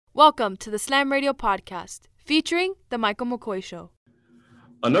Welcome to the Slam Radio Podcast, featuring The Michael McCoy Show.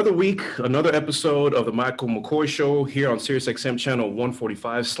 Another week, another episode of The Michael McCoy Show here on SiriusXM Channel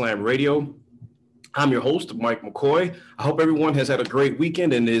 145 Slam Radio. I'm your host, Mike McCoy. I hope everyone has had a great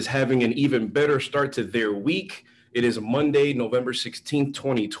weekend and is having an even better start to their week. It is Monday, November 16th,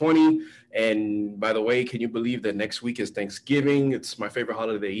 2020. And by the way, can you believe that next week is Thanksgiving? It's my favorite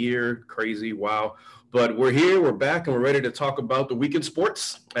holiday of the year. Crazy. Wow. But we're here, we're back, and we're ready to talk about the weekend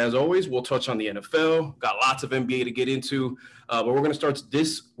sports. As always, we'll touch on the NFL. Got lots of NBA to get into. But we're going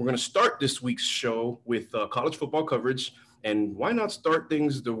to start this week's show with college football coverage. And why not start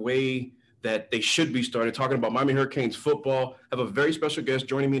things the way that they should be started, talking about Miami Hurricanes football. I have a very special guest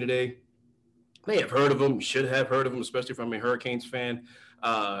joining me today. May have heard of him, should have heard of him, especially if I'm a Hurricanes fan.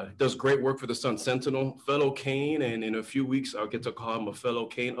 Does great work for the Sun Sentinel, fellow Cane, and in a few weeks, I'll get to call him a fellow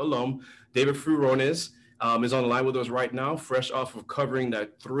Cane alum. David Furones is on the line with us right now, fresh off of covering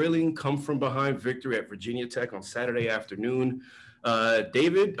that thrilling come-from-behind victory at Virginia Tech on Saturday afternoon.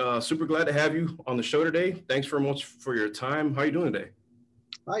 David, super glad to have you on the show today. Thanks very much for your time. How are you doing today?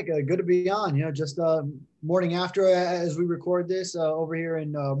 Mike, good to be on. Just morning after as we record this over here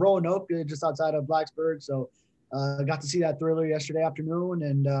in Roanoke, just outside of Blacksburg. So I got to see that thriller yesterday afternoon,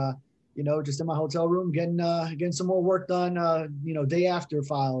 and just in my hotel room getting some more work done. Day after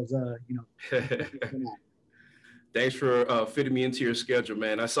files. Thanks for fitting me into your schedule,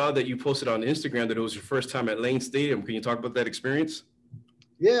 man. I saw that you posted on Instagram that it was your first time at Lane Stadium. Can you talk about that experience?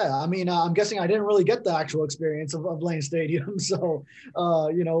 Yeah, I mean, I'm guessing I didn't really get the actual experience of Lane Stadium. So, it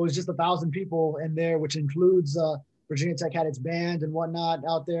was just 1,000 people in there, which includes Virginia Tech had its band and whatnot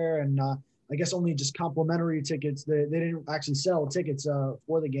out there. And I guess only just complimentary tickets. They didn't actually sell tickets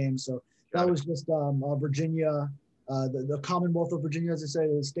for the game. So that was just Virginia, the Commonwealth of Virginia, as they say,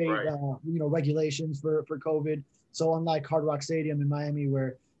 the state, right. Regulations for COVID. So unlike Hard Rock Stadium in Miami,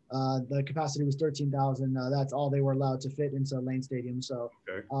 where the capacity was 13,000. That's all they were allowed to fit into Lane Stadium. So,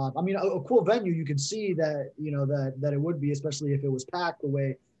 okay. A cool venue. You could see that, that it would be, especially if it was packed the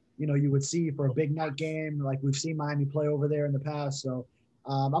way, you would see for a big night game, like we've seen Miami play over there in the past. So,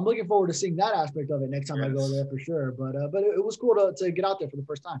 I'm looking forward to seeing that aspect of it next time I go there for sure. But it was cool to get out there for the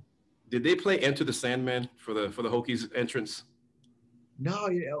first time. Did they play Enter the Sandman for the Hokies entrance? No,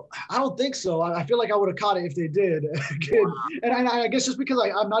 I don't think so. I feel like I would have caught it if they did. And I guess just because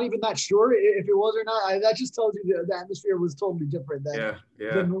I'm not even that sure if it was or not, that just tells you the atmosphere was totally different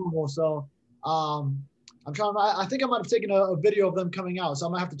than normal. So I'm trying. I think I might have taken a video of them coming out, so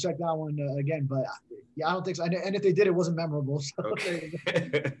I'm gonna have to check that one again. But yeah, I don't think so. And if they did, it wasn't memorable. So. Okay.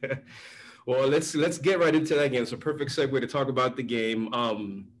 Well, let's get right into that game. It's a perfect segue to talk about the game.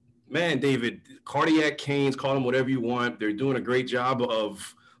 Man, David, Cardiac Canes, call them whatever you want. They're doing a great job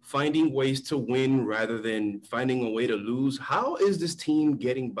of finding ways to win rather than finding a way to lose. How is this team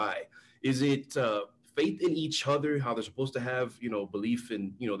getting by? Is it faith in each other, how they're supposed to have, belief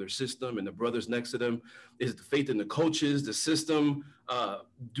in, their system and the brothers next to them? Is it the faith in the coaches, the system?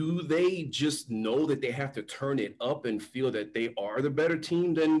 Do they just know that they have to turn it up and feel that they are the better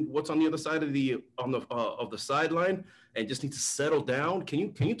team than what's on the other side of the sideline? And just need to settle down.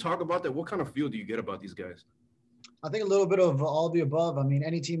 Can you talk about that? What kind of feel do you get about these guys? I think a little bit of all the above. I mean,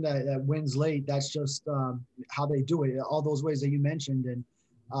 any team that wins late, that's just how they do it. All those ways that you mentioned, and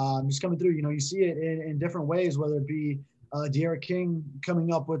just coming through. You see it in different ways, whether it be De'Aaron King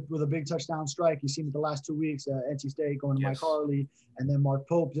coming up with a big touchdown strike. You've seen it the last 2 weeks. NC State going to Mike Harley, and then Mark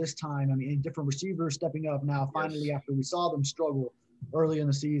Pope this time. I mean, different receivers stepping up now. Finally, after we saw them struggle early in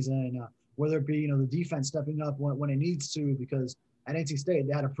the season. Whether it be, the defense stepping up when it needs to, because at NC State,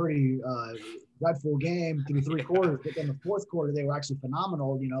 they had a pretty dreadful game through 3 quarters. But then the fourth quarter, they were actually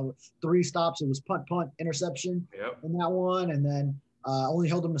phenomenal. 3 stops. It was punt, interception in that one. And then only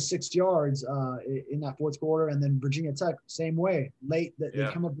held them to 6 yards in that fourth quarter. And then Virginia Tech, same way. Late, they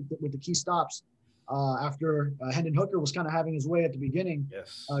come up with the key stops after Hendon Hooker was kind of having his way at the beginning.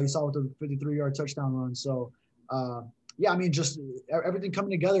 Yes. You saw with the 53-yard touchdown run. So, yeah, I mean, just everything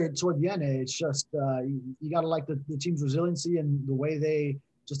coming together toward the end. It's just you got to like the team's resiliency and the way they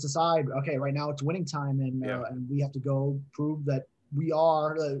just decide, okay, right now it's winning time, and we have to go prove that we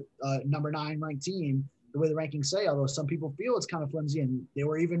are the number 9 ranked team, the way the rankings say, although some people feel it's kind of flimsy, and they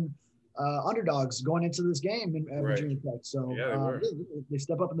were even underdogs going into this game in Virginia Tech. So they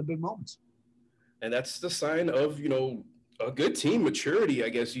step up in the big moments. And that's the sign of, a good team maturity. I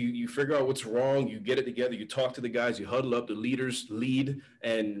guess you figure out what's wrong, you get it together, you talk to the guys, you huddle up, the leaders lead,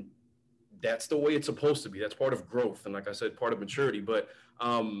 and that's the way it's supposed to be. That's part of growth, and like I said, part of maturity. But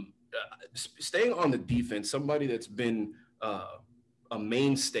staying on the defense, somebody that's been a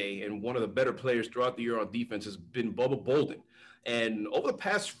mainstay and one of the better players throughout the year on defense has been Bubba Bolden. And over the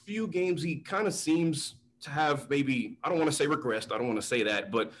past few games, he kind of seems to have maybe, I don't want to say regressed, I don't want to say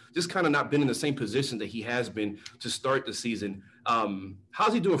that, but just kind of not been in the same position that he has been to start the season.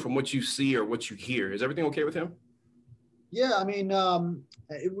 How's he doing from what you see or what you hear? Is everything okay with him? Yeah, I mean,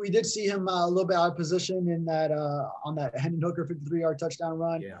 we did see him a little bit out of position in that on that Hendon Hooker 53-yard touchdown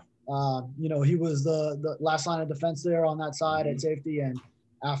run. Yeah. He was the last line of defense there on that side at safety, and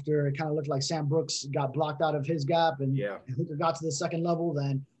after it kind of looked like Sam Brooks got blocked out of his gap and Hooker got to the second level,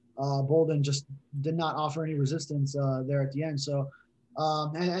 then Bolden just did not offer any resistance there at the end. So,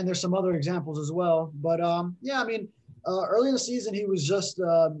 and there's some other examples as well. But I mean, early in the season, he was just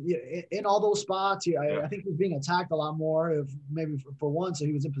in all those spots. I think he was being attacked a lot more, maybe for one, so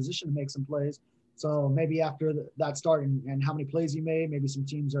he was in position to make some plays. So maybe after that start and how many plays he made, maybe some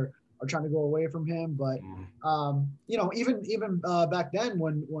teams are trying to go away from him. But, even back then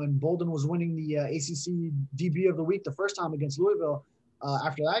when Bolden was winning the ACC DB of the week the first time against Louisville,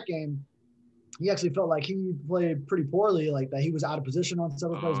 after that game, he actually felt like he played pretty poorly, like that he was out of position on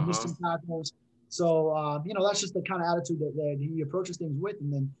several plays, missed some tackles. So, that's just the kind of attitude that he approaches things with.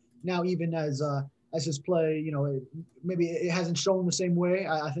 And then now even as his play, maybe it hasn't shown the same way.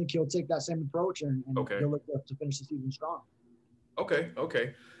 I think he'll take that same approach and he'll look to finish the season strong.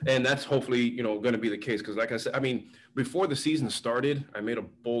 Okay. And that's hopefully, going to be the case. Because like I said, I mean, before the season started, I made a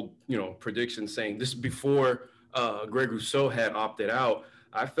bold, prediction saying this is before Greg Rousseau had opted out.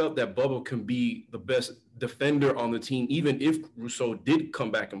 I felt that Bubba can be the best defender on the team, even if Rousseau did come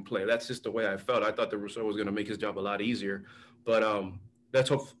back and play. That's just the way I felt. I thought that Rousseau was going to make his job a lot easier. But let's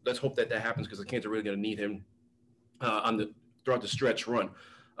hope that happens, because the Canes are really going to need him throughout the stretch run.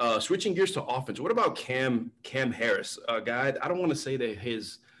 Switching gears to offense, what about Cam Harris? A guy, I don't want to say that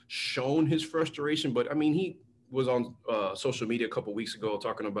has shown his frustration, but I mean, he was on social media a couple of weeks ago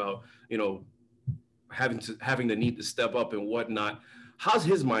talking about, having the need to step up and whatnot. How's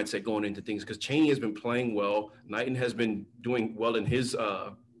his mindset going into things? Because Chaney has been playing well. Knighton has been doing well in his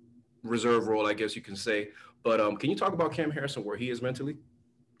reserve role, I guess you can say. But can you talk about Cam Harris and where he is mentally?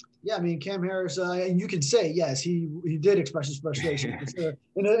 Yeah, I mean, Cam Harris, and you can say, yes, he did express his frustration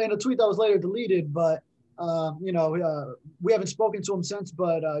in a tweet that was later deleted. But, we haven't spoken to him since.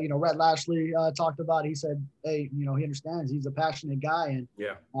 But, Rhett Lashley talked about it. He said, hey, he understands. He's a passionate guy. And,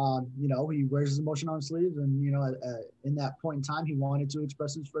 he wears his emotion on his sleeves. And, in that point in time, he wanted to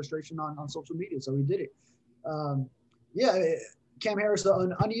express his frustration on social media. So he did it. Cam Harris,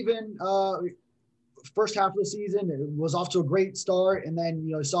 an uneven first half of the season. It was off to a great start, and then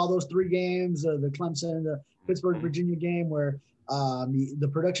saw those 3 games, the Clemson, the Pittsburgh, Virginia game, where the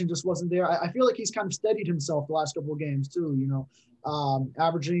production just wasn't there. I feel like he's kind of steadied himself the last couple of games too.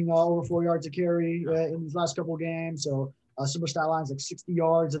 Averaging over 4 yards a carry in these last couple of games. So similar stat lines like 60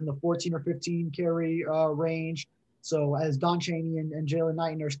 yards in the 14 or 15 carry range. So as Don Chaney and Jalen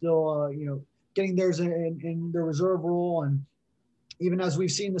Knighton are still getting theirs in their reserve role, and even as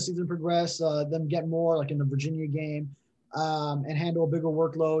we've seen the season progress, them get more like in the Virginia game and handle a bigger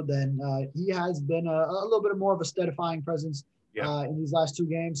workload, then he has been a little bit more of a steadifying presence in these last 2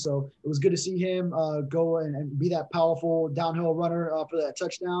 games. So it was good to see him go and be that powerful downhill runner for that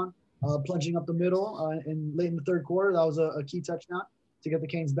touchdown, plunging up the middle late in the third quarter. That was a key touchdown to get the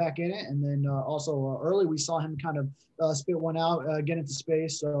Canes back in it. And then also early, we saw him kind of spit one out, get into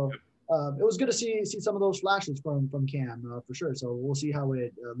space. So it was good to see some of those flashes from Cam for sure. So we'll see how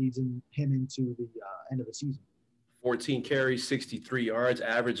it leads him into the end of the season. 14 carries, 63 yards,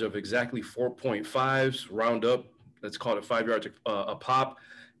 average of exactly 4.5s, round up. Let's call it 5 yards a pop,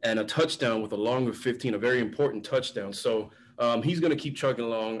 and a touchdown with a long of 15, a very important touchdown. So he's going to keep chugging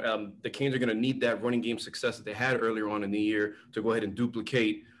along. The Canes are going to need that running game success that they had earlier on in the year to go ahead and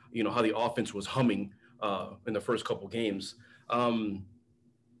duplicate, how the offense was humming in the first couple games.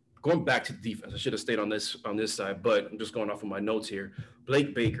 Going back to the defense, I should have stayed on this side, but I'm just going off of my notes here.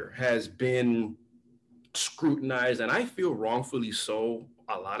 Blake Baker has been scrutinized, and I feel wrongfully so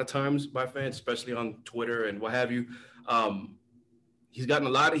a lot of times by fans, especially on Twitter and what have you. He's gotten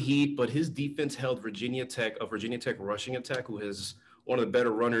a lot of heat, but his defense held Virginia Tech rushing attack, who has one of the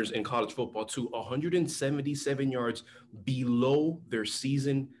better runners in college football, to 177 yards below their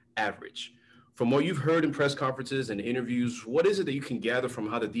season average. From what you've heard in press conferences and interviews, what is it that you can gather from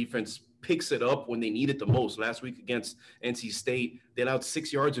how the defense picks it up when they need it the most? Last week against NC State, they allowed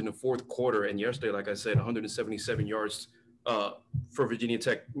 6 yards in the fourth quarter. And yesterday, like I said, 177 yards for Virginia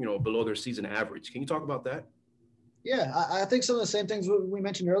Tech, below their season average. Can you talk about that? Yeah, I think some of the same things we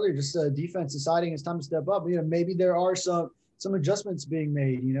mentioned earlier, just defense deciding it's time to step up. Maybe there are some adjustments being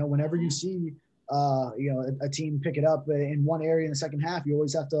made. Whenever you see, a team pick it up in one area in the second half, you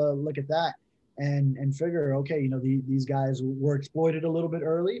always have to look at that and figure, okay, you know, these guys were exploited a little bit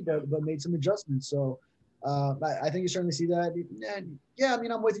early, but made some adjustments. So I think you certainly see that. And yeah, I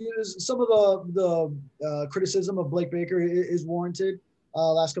mean, I'm with you. Some of the criticism of Blake Baker is warranted.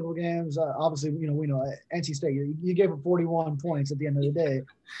 Last couple of games, obviously, you know, we know NC State, you gave up 41 points at the end of the day.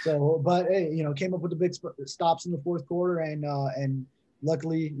 So, but hey, you know, came up with the big stops in the fourth quarter, and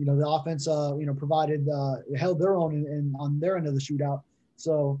luckily, you know, the offense, you know, provided, held their own on their end of the shootout.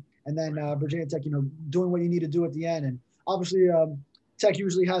 So, and then Virginia Tech, you know, doing what you need to do at the end. And obviously, Tech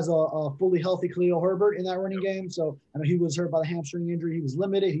usually has a fully healthy Khalil Herbert in that running game. So I know he was hurt by the hamstring injury. He was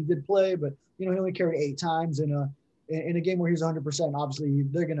limited. He did play, but, you know, he only carried 8 times in a game where he's 100%. Obviously,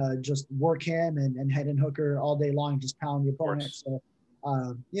 they're going to just work him and Hendon Hooker all day long and just pound the opponent. So,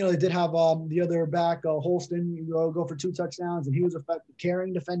 you know, they did have the other back, Holston, go for 2 touchdowns, and he was effective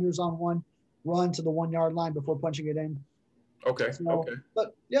carrying defenders on one run to the 1 yard line before punching it in. Okay. So, okay.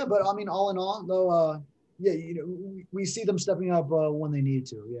 But yeah, but I mean, all in all, though, yeah, you know, we see them stepping up when they need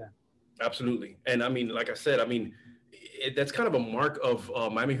to. Yeah. Absolutely. And I mean, like I said, I mean, that's kind of a mark of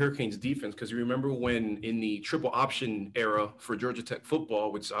Miami Hurricanes defense, because you remember when in the triple option era for Georgia Tech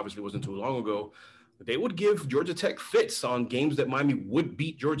football, which obviously wasn't too long ago, they would give Georgia Tech fits on games that Miami would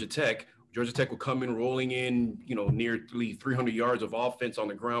beat Georgia Tech. Georgia Tech would come in rolling in, you know, nearly 300 yards of offense on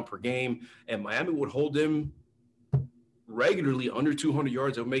the ground per game, and Miami would hold them regularly under 200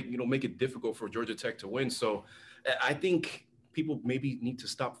 yards. It would make it difficult for Georgia Tech to win. So I think people maybe need to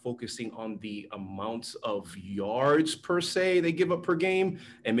stop focusing on the amounts of yards per se they give up per game,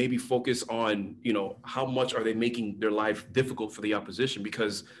 and maybe focus on, you know, how much are they making their life difficult for the opposition,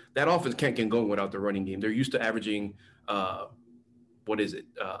 because that offense can't get going without the running game. They're used to averaging,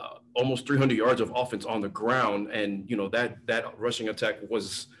 almost 300 yards of offense on the ground. And, you know, that rushing attack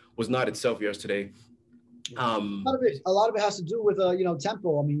was not itself yesterday. A lot of it has to do with you know,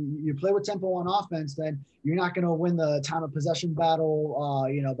 tempo. I mean, you play with tempo on offense, then you're not going to win the time of possession battle.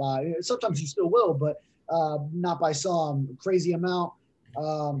 You know, by sometimes you still will, but not by some crazy amount.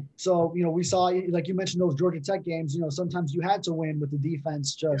 So, you know, we saw, like you mentioned, those Georgia Tech games. You know, sometimes you had to win with the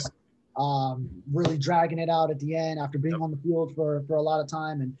defense just really dragging it out at the end after being on the field for a lot of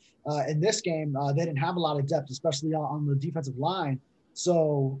time. And in this game, they didn't have a lot of depth, especially on the defensive line.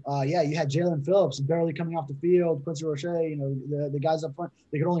 So, yeah, you had Jalen Phillips barely coming off the field, Quincy Roche, you know, the guys up front.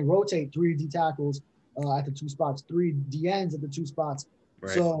 They could only rotate 3 D tackles at the 2 spots, 3 D ends at the 2 spots.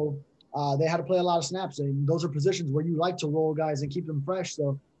 Right. So they had to play a lot of snaps. And those are positions where you like to roll guys and keep them fresh.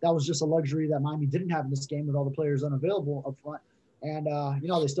 So that was just a luxury that Miami didn't have in this game with all the players unavailable up front. And, you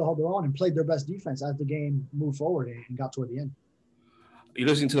know, they still held their own and played their best defense as the game moved forward and got toward the end. You're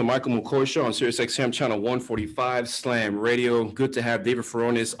listening to the Michael McCoy Show on SiriusXM channel 145 Slam Radio. Good to have David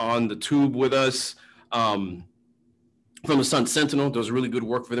Furones on the tube with us from the Sun Sentinel. Does really good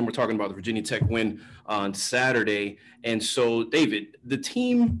work for them. We're talking about the Virginia Tech win on Saturday. And so, David, the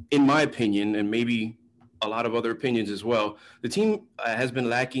team, in my opinion, and maybe a lot of other opinions as well, the team has been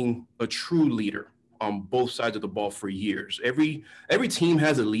lacking a true leader on both sides of the ball for years. Every team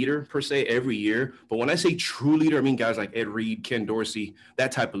has a leader per se every year, but when I say true leader, I mean guys like Ed Reed, Ken Dorsey,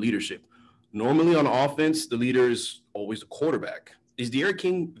 that type of leadership. Normally on offense, the leader is always the quarterback. Is D'Eriq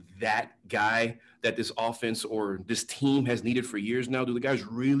King that guy that this offense or this team has needed for years now? Do the guys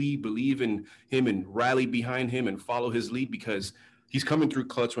really believe in him and rally behind him and follow his lead, because he's coming through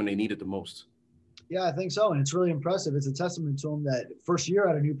clutch when they need it the most? Yeah, I think so, and it's really impressive. It's a testament to him that first year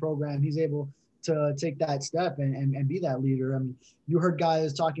at a new program, he's able to take that step and be that leader. I mean, you heard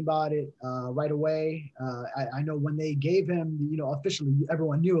guys talking about it right away. I know when they gave him, you know, officially,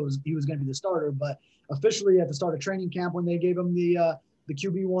 everyone knew he was going to be the starter, but officially at the start of training camp, when they gave him the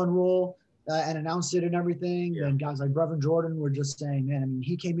QB1 role and announced it and everything, and guys like Brevin Jordan were just saying, man, I mean,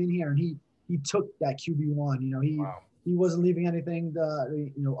 he came in here and he took that QB1. You know, he wasn't leaving anything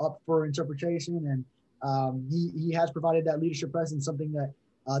up for interpretation, and he has provided that leadership presence, something that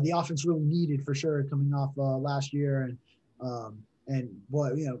the offense really needed for sure coming off last year. And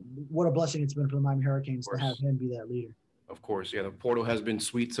boy, you know, what a blessing it's been for the Miami Hurricanes to have him be that leader. Of course, yeah, the portal has been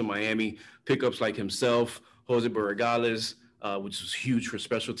sweet to Miami. Pickups like himself, Jose Barragales, which was huge for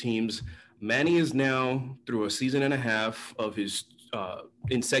special teams. Manny is now through a season and a half of his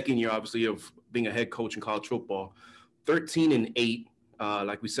in second year, obviously, of being a head coach in college football. 13-8.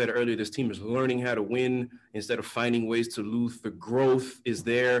 Like we said earlier, this team is learning how to win instead of finding ways to lose. The growth is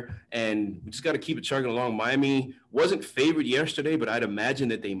there, and we just got to keep it chugging along. Miami wasn't favored yesterday, but I'd imagine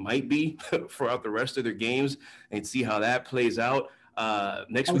that they might be throughout the rest of their games, and see how that plays out.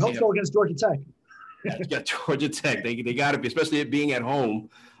 Next week, hope so against Georgia Tech. Yeah, Georgia Tech. They got to be, especially it being at home.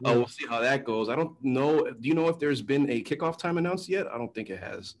 Yeah. We'll see how that goes. I don't know. Do you know if there's been a kickoff time announced yet? I don't think it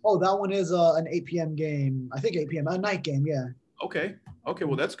has. Oh, that one is an 8 p.m. game. I think 8 p.m. A night game. Yeah. Okay.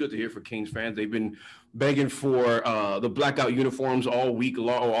 Well, that's good to hear for Kings fans. They've been begging for the blackout uniforms all week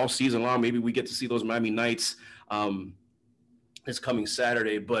long or all season long. Maybe we get to see those Miami Knights this coming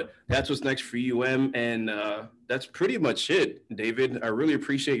Saturday. But that's what's next for UM, and that's pretty much it, David. I really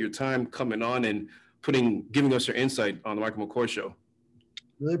appreciate your time coming on and giving us your insight on the Michael McCoy Show.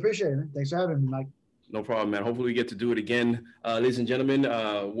 Really appreciate it, man. Thanks for having me, Mike. No problem, man. Hopefully we get to do it again. Ladies and gentlemen,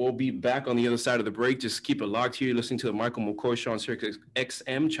 we'll be back on the other side of the break. Just keep it locked here. You're listening to the Michael McCoy Show on Sirius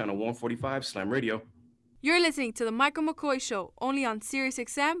XM, channel 145, Slam Radio. You're listening to the Michael McCoy Show, only on Sirius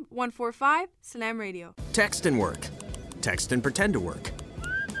XM 145, Slam Radio. Text and work. Text and pretend to work.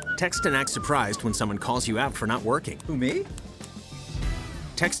 Text and act surprised when someone calls you out for not working. Who, me?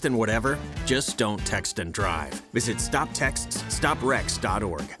 Text and whatever, just don't text and drive. Visit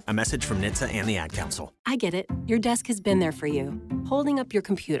StopTextsStopWrecks.org. A message from NHTSA and the Ad Council. I get it. Your desk has been there for you, holding up your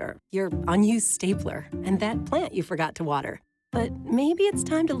computer, your unused stapler, and that plant you forgot to water. But maybe it's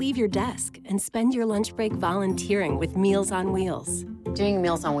time to leave your desk and spend your lunch break volunteering with Meals on Wheels. Doing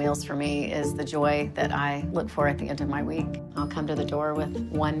Meals on Wheels for me is the joy that I look for at the end of my week. I'll come to the door with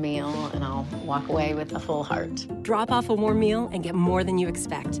one meal and I'll walk away with a full heart. Drop off a warm meal and get more than you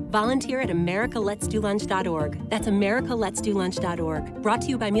expect. Volunteer at americaletsdolunch.org. That's americaletsdolunch.org. Brought to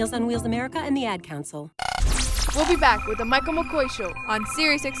you by Meals on Wheels America and the Ad Council. We'll be back with the Michael McCoy Show on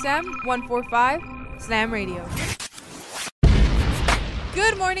Sirius XM 145, Slam Radio.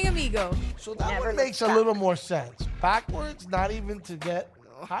 Good morning, amigo. So that one makes a little more sense. Backwards, not even to get.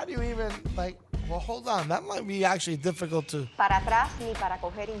 How do you even, well, hold on. That might be actually difficult to. Para atrás ni para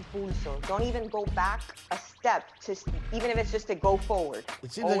coger impulso. Don't even go back a step, even if it's just to go forward.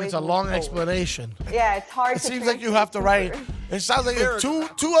 It seems like it's a long explanation. Yeah, it's hard to. It seems like you have to write. It sounds like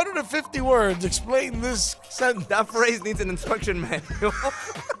 250 words. Explain this sentence. That phrase needs an instruction manual.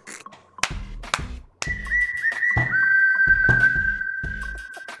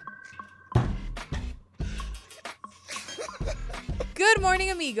 Good morning,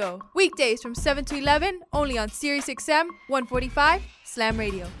 amigo. Weekdays from 7 to 11, only on Sirius XM 145, Slam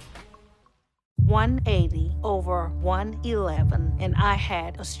Radio. 180 over 111, and I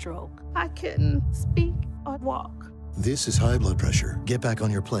had a stroke. I couldn't speak or walk. This is high blood pressure. Get back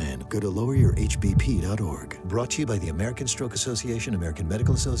on your plan. Go to loweryourhbp.org. Brought to you by the American Stroke Association, American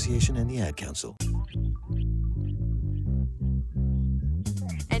Medical Association, and the Ad Council.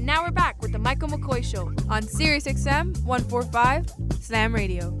 And now we're back with the Michael McCoy Show on Sirius XM 145, Slam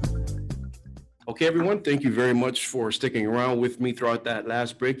Radio. Okay, everyone, thank you very much for sticking around with me throughout that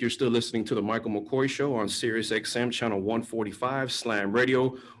last break. You're still listening to the Michael McCoy Show on Sirius XM, channel 145, Slam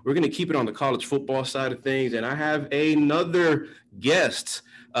Radio. We're going to keep it on the college football side of things, and I have another guest,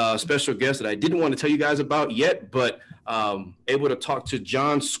 special guest that I didn't want to tell you guys about yet, but able to talk to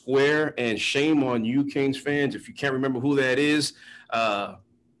John Square, and shame on you, Kings fans, if you can't remember who that is.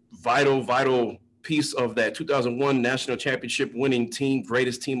 Vital piece of that 2001 national championship winning team,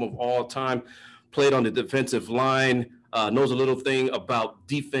 greatest team of all time, played on the defensive line, knows a little thing about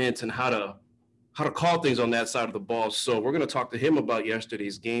defense and how to call things on that side of the ball. So we're going to talk to him about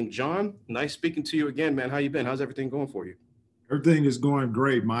yesterday's game. John, nice speaking to you again, man. How you been? How's everything going for you? Everything is going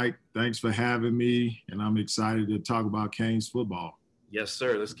great, Mike. Thanks for having me, and I'm excited to talk about Canes football. Yes,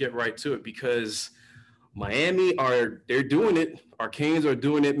 sir. Let's get right to it, because Miami they're doing it. Our Canes are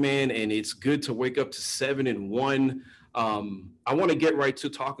doing it, man, and it's good to wake up to 7-1. I want to get right to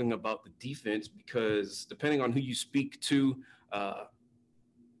talking about the defense, because depending on who you speak to,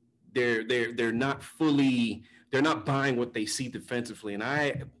 they're not buying what they see defensively, and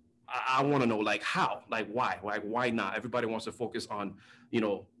I want to know, how, why not? Everybody wants to focus on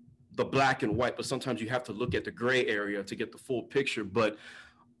the black and white, but sometimes you have to look at the gray area to get the full picture. But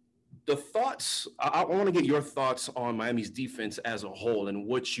the thoughts, I want to get your thoughts on Miami's defense as a whole and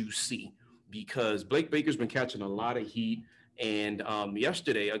what you see, because Blake Baker's been catching a lot of heat. And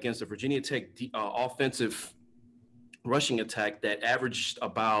yesterday against the Virginia Tech offensive rushing attack that averaged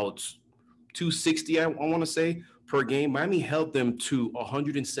about 260, I want to say, per game, Miami held them to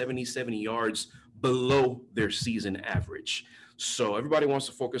 177 yards below their season average. So everybody wants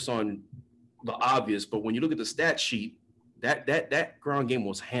to focus on the obvious, but when you look at the stat sheet, that ground game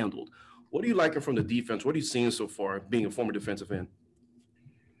was handled. What are you liking from the defense? What are you seeing so far, being a former defensive end?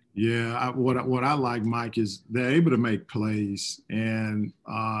 Yeah, what I like, Mike, is they're able to make plays, and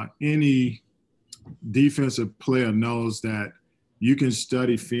any defensive player knows that you can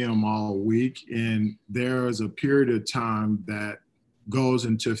study film all week, and there is a period of time that goes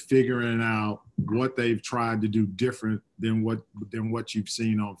into figuring out what they've tried to do different than what you've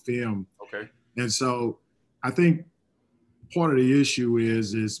seen on film. Okay. And so I think part of the issue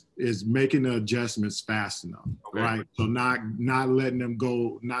is making the adjustments fast enough, right? So not letting them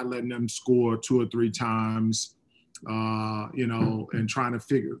go, not letting them score 2 or 3 times, and trying to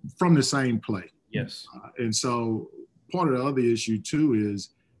figure from the same play. Yes. And so part of the other issue too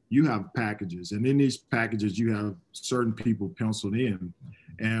is you have packages, and in these packages you have certain people penciled in.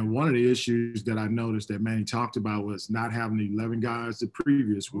 And one of the issues that I noticed that Manny talked about was not having 11 guys the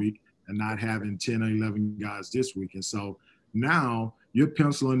previous week and not having 10 or 11 guys this week. And so now you're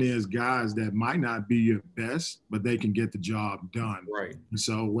penciling in as guys that might not be your best, but they can get the job done. Right. And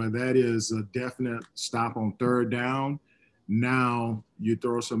so where that is a definite stop on third down, now you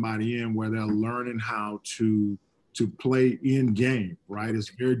throw somebody in where they're learning how to play in game, right? It's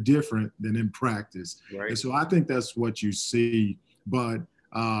very different than in practice. Right. And so I think that's what you see. But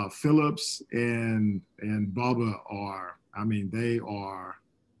Phillips and Bubba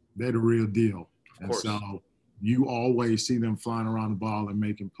they're the real deal. Of course. And so you always see them flying around the ball and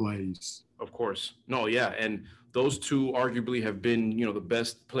making plays. Of course. No, yeah. And those two arguably have been, the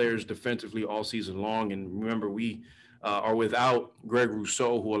best players defensively all season long. And remember, we are without Greg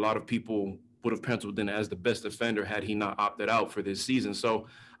Rousseau, who a lot of people would have penciled in as the best defender had he not opted out for this season. So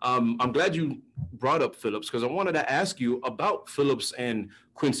I'm glad you brought up Phillips, because I wanted to ask you about Phillips and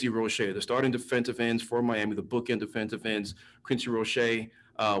Quincy Roche, the starting defensive ends for Miami, the bookend defensive ends. Quincy Roche,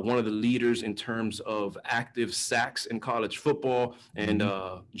 one of the leaders in terms of active sacks in college football, and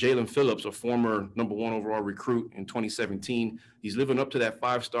Jalen Phillips, a former #1 overall recruit in 2017. He's living up to that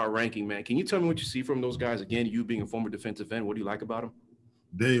 5-star ranking, man. Can you tell me what you see from those guys? Again, you being a former defensive end, what do you like about them?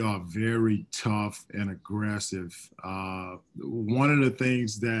 They are very tough and aggressive. One of the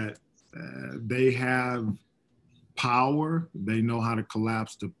things that they have power, they know how to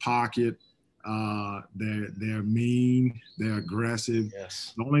collapse the pocket. They're mean, they're aggressive.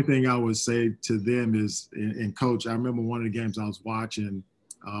 Yes. The only thing I would say to them is, and Coach, I remember one of the games I was watching,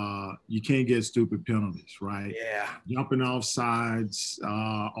 you can't get stupid penalties, right? Yeah. Jumping off sides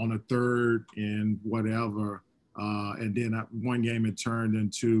on a third and whatever. And then one game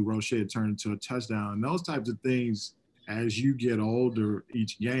Roche had turned into a touchdown. And those types of things, as you get older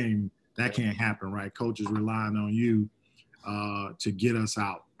each game, that can't happen, right? Coach is relying on you to get us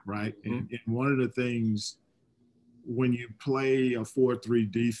out, right? Mm-hmm. And one of the things, when you play a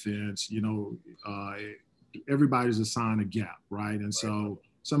 4-3 defense, everybody's assigned a gap, right? And so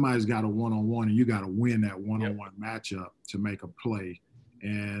somebody's got a one-on-one, and you got to win that one-on-one matchup to make a play.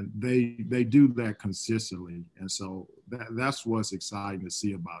 And they do that consistently. And so that's what's exciting to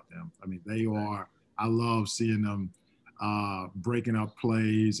see about them. I mean, I love seeing them breaking up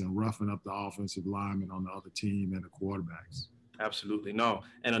plays and roughing up the offensive linemen on the other team and the quarterbacks. Absolutely. No.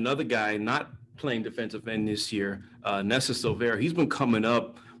 And another guy not playing defensive end this year, Nessa Silvera, he's been coming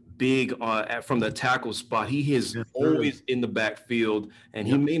up big from the tackle spot. He is always in the backfield, and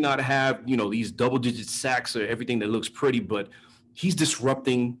he may not have, these double-digit sacks or everything that looks pretty, but he's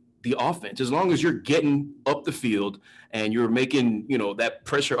disrupting the offense. As long as you're getting up the field and you're making, that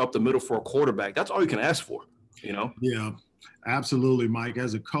pressure up the middle for a quarterback, that's all you can ask for, Yeah, absolutely, Mike.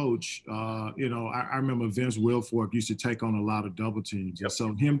 As a coach, I remember Vince Wilfork used to take on a lot of double teams. Yep.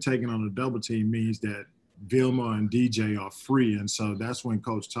 So him taking on a double team means that Vilma and DJ are free. And so that's when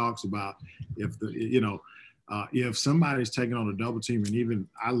Coach talks about if somebody's taking on a double team, and even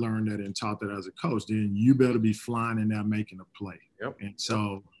I learned that and taught that as a coach, then you better be flying in there making a play. Yep. And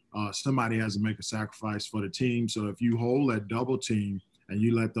so somebody has to make a sacrifice for the team. So if you hold that double team and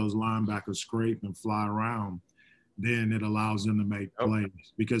you let those linebackers scrape and fly around, then it allows them to make plays.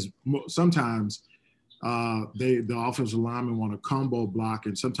 Because sometimes the offensive linemen want to combo block,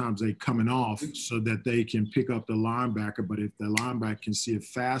 and sometimes they coming off so that they can pick up the linebacker. But if the linebacker can see it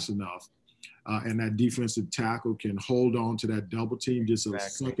fast enough, and that defensive tackle can hold on to that double team just a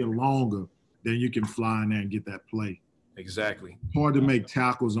second longer, then you can fly in there and get that play. Exactly. Hard to make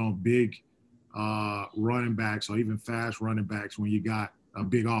tackles on big running backs or even fast running backs when you got a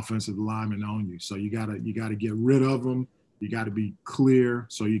big offensive lineman on you. So you gotta get rid of them. You got to be clear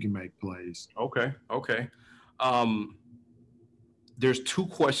so you can make plays. Okay. There's 2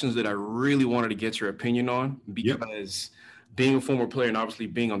 questions that I really wanted to get your opinion on, because being a former player and obviously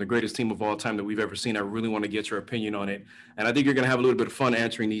being on the greatest team of all time that we've ever seen, I really want to get your opinion on it. And I think you're going to have a little bit of fun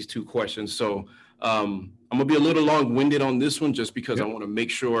answering these 2 questions. So I'm going to be a little long-winded on this one just because I want to make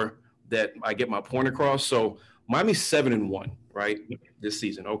sure that I get my point across. So Miami's 7-1, right, this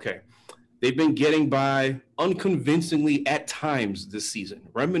season. Okay. They've been getting by unconvincingly at times this season,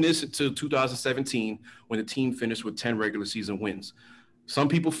 reminiscent to 2017 when the team finished with 10 regular season wins. Some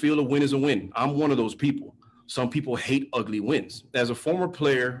people feel a win is a win. I'm one of those people. Some people hate ugly wins. As a former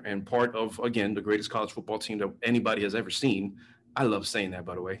player and part of, again, the greatest college football team that anybody has ever seen, I love saying that,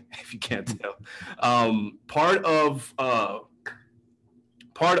 by the way, if you can't tell. Part of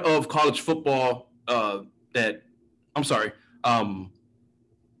college football I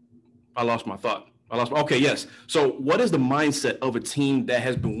lost my thought. Okay, yes. So what is the mindset of a team that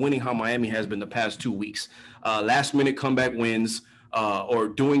has been winning how Miami has been the past 2 weeks? Last minute comeback wins, or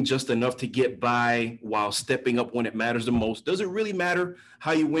doing just enough to get by while stepping up when it matters the most. Does it really matter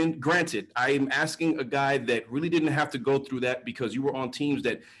how you win? Granted, I am asking a guy that really didn't have to go through that because you were on teams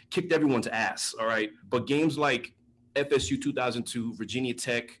that kicked everyone's ass, all right? But games like FSU 2002, Virginia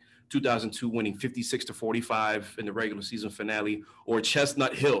Tech 2002 winning 56-45 in the regular season finale, or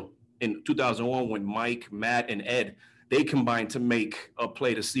Chestnut Hill in 2001 when Mike, Matt, and Ed, they combined to make a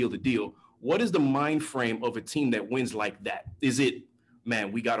play to seal the deal. What is the mind frame of a team that wins like that? Is it,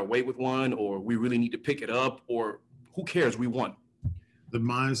 man, we got away with one, or we really need to pick it up, or who cares, we won? The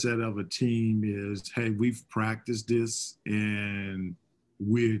mindset of a team is, hey, we've practiced this and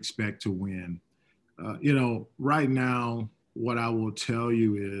we expect to win. Right now, what I will tell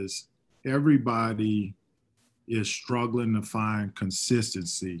you is everybody is struggling to find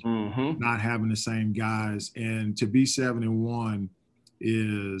consistency, not having the same guys. And to be 7-1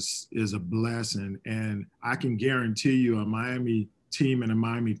 is a blessing. And I can guarantee you a Miami team and a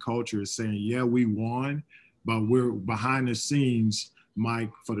Miami culture is saying, yeah, we won, but we're behind the scenes,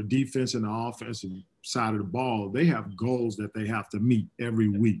 Mike, for the defense and the offensive side of the ball, they have goals that they have to meet every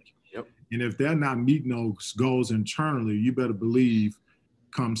week. Yep. And if they're not meeting those goals internally, you better believe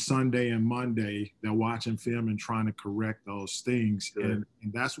come Sunday and Monday, they're watching film and trying to correct those things. Sure. And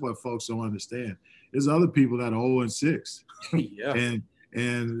that's what folks don't understand. There's other people that are 0-6. Yeah.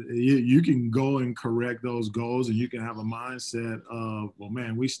 And you can go and correct those goals, and you can have a mindset of, well,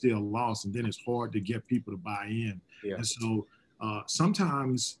 man, we still lost. And then it's hard to get people to buy in. Yeah. And so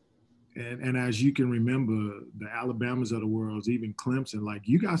sometimes, and as you can remember, the Alabamas of the world, even Clemson, like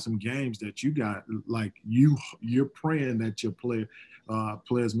you got some games that you got, like you're praying that your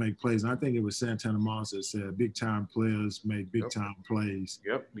players make plays. And I think it was Santana Moss that said big time players make big time plays.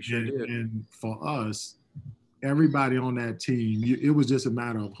 Yep, we sure did. And for us, everybody on that team, it was just a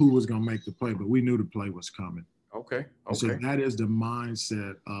matter of who was going to make the play, but we knew the play was coming. Okay. So that is the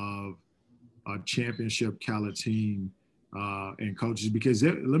mindset of a championship caliber team and coaches, because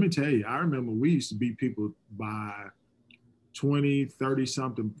let me tell you, I remember we used to beat people by 20, 30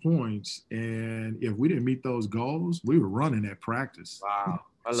 something points. And if we didn't meet those goals, we were running at practice. Wow.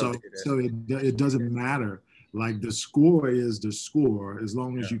 I love that. So it doesn't matter. Like the score is the score as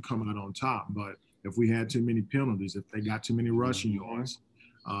long as you come out on top. But if we had too many penalties, if they got too many rushing yards,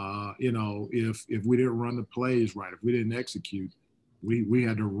 if we didn't run the plays right, if we didn't execute, we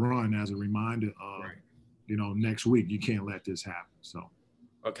had to run as a reminder of, next week, you can't let this happen. So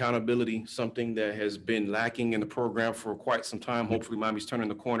accountability, something that has been lacking in the program for quite some time. Hopefully Miami's turning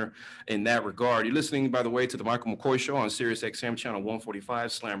the corner in that regard. You're listening, by the way, to the Michael McCoy Show on Sirius XM channel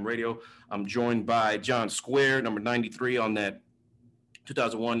 145 Slam Radio. I'm joined by John Square, number 93 on that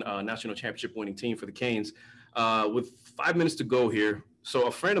 2001 national championship winning team for the Canes. With 5 minutes to go here. So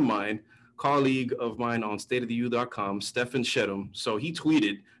a friend of mine, colleague of mine on stateoftheu.com, Stephen Shedham. So he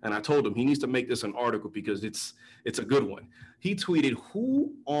tweeted, and I told him he needs to make this an article because it's a good one. He tweeted,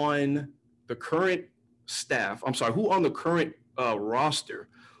 who on the current roster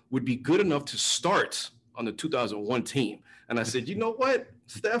would be good enough to start on the 2001 team? And I said, you know what,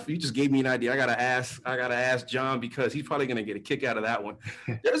 Steph, you just gave me an idea. I gotta ask John, because he's probably gonna get a kick out of that one.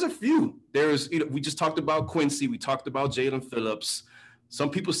 There's a few. We just talked about Quincy. We talked about Jalen Phillips. Some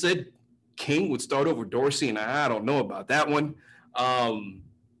people said King would start over Dorsey, and I don't know about that one.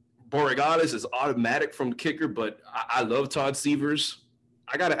 Borregales is automatic from the kicker, but I love Todd Severs.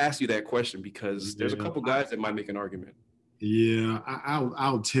 I got to ask you that question because there's a couple guys that might make an argument. Yeah,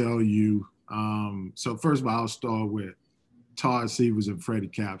 I'll tell you. So first of all, I'll start with Todd Severs and Freddie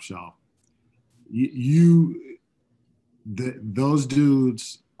Capshaw. Those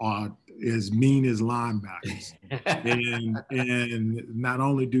dudes are as mean as linebackers. and not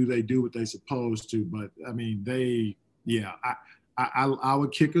only do they do what they're supposed to, but I mean, our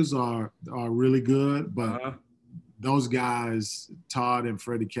kickers are really good, but those guys, Todd and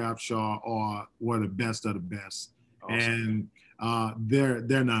Freddie Capshaw, are one of the best of the best. Awesome. And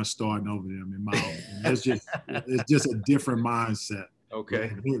they're not starting over them in my opinion. It's just a different mindset.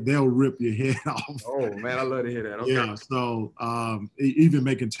 Okay. They'll rip your head off. Oh man, I love to hear that. Okay. Yeah. So even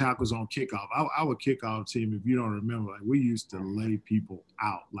making tackles on kickoff, our kickoff team, if you don't remember, like we used to lay people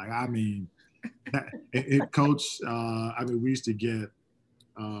out. Like I mean, coach. We used to get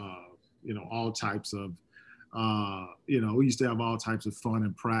all types of, we used to have all types of fun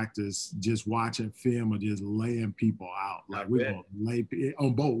in practice, just watching film or just laying people out. Like we're going to lay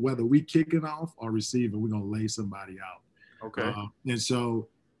on both, whether we kicking off or receiving, we're going to lay somebody out. Okay. And so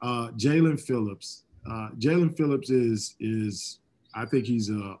Jaelan Phillips is, I think he's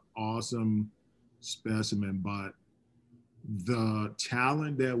an awesome specimen, but the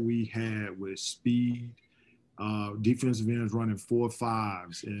talent that we had with speed, defensive ends running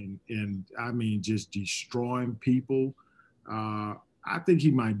 4.5s and I mean, just destroying people. I think he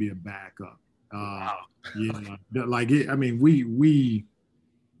might be a backup. Wow. Yeah. We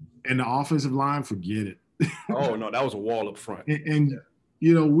and the offensive line, forget it. Oh no, that was a wall up front.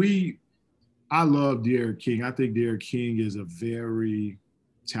 I love Derek King. I think Derek King is a very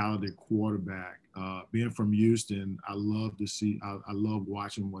talented quarterback. Being from Houston, I love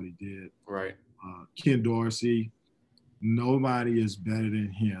watching what he did. Right. Ken Dorsey, nobody is better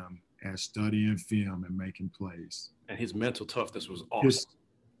than him at studying film and making plays. And his mental toughness was awesome.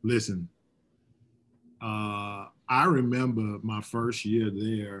 Listen, I remember my first year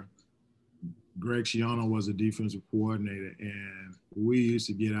there, Greg Schiano was a defensive coordinator, and we used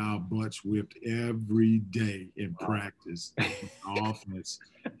to get our butts whipped every day in practice, offense.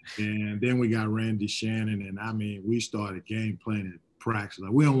 And then we got Randy Shannon, and we started game planning at practice.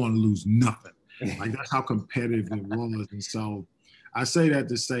 Like, we don't want to lose nothing. Like, that's how competitive it was. And so I say that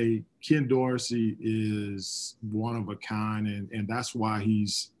to say Ken Dorsey is one of a kind, and that's why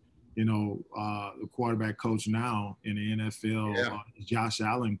he's, the quarterback coach now in the NFL. Yeah. Josh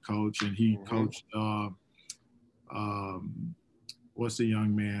Allen coach, and he coached what's the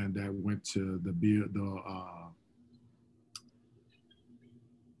young man that went to the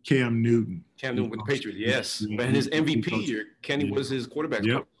Cam Newton. Cam Newton with the Patriots, yes. And his MVP year, Kenny was his quarterback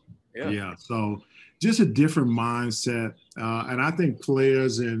coach. Yeah. So just a different mindset. And I think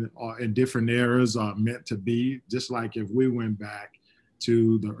players in different eras are meant to be, just like if we went back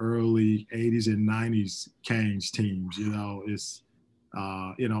to the early 80s and 90s Canes teams, it's,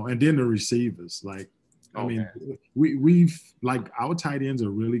 and then the receivers. Like, we've like our tight ends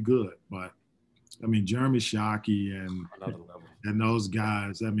are really good, but Jeremy Shockey and those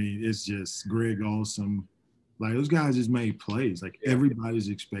guys, it's just Greg Olson. Like, those guys just made plays. Like, everybody's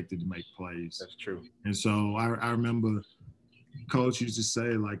expected to make plays. That's true. And so I remember Coach used to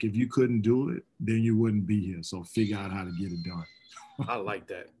say, like, if you couldn't do it, then you wouldn't be here. So figure out how to get it done. I like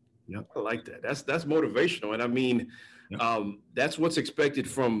that. Yep. I like that. That's motivational. And that's what's expected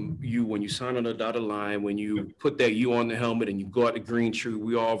from you when you sign on the dotted line, when you put that U on the helmet and you go out to Green Tree.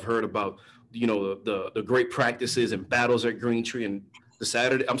 We all have heard about, the great practices and battles at Green Tree, and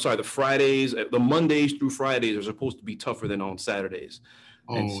the Fridays, the Mondays through Fridays are supposed to be tougher than on Saturdays.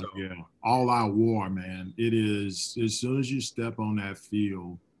 All out war, man. It is, as soon as you step on that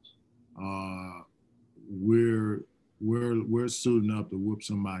field, we're suiting up to whoop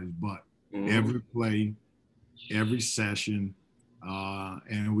somebody's butt. Mm-hmm. Every play, every session,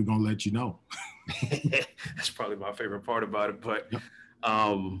 and we're gonna let you know. That's probably my favorite part about it. But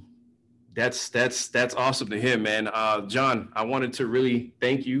that's awesome to hear, man. John, I wanted to really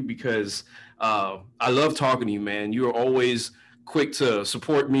thank you because I love talking to you, man. You are always quick to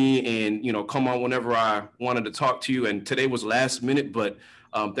support me and come on whenever I wanted to talk to you. And today was last minute, but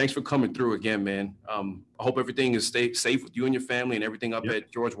thanks for coming through again, man. I hope everything is safe with you and your family and everything up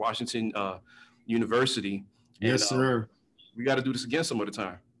at George Washington University. Yes, sir. We got to do this again some other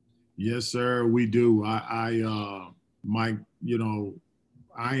time. Yes, sir. We do. Mike,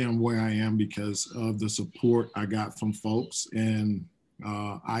 I am where I am because of the support I got from folks, and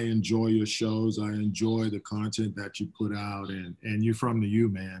I enjoy your shows. I enjoy the content that you put out, and you're from the U,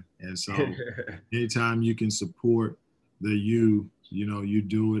 man. And so anytime you can support the U, you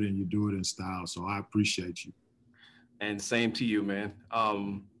do it, and you do it in style. So I appreciate you. And same to you, man.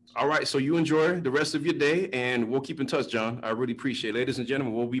 All right, so you enjoy the rest of your day, and we'll keep in touch, John. I really appreciate it. Ladies and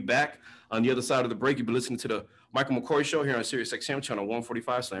gentlemen, we'll be back on the other side of the break. You'll be listening to the Michael McCoy Show here on SiriusXM Channel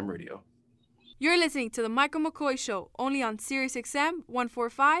 145 Slam Radio. You're listening to the Michael McCoy Show, only on SiriusXM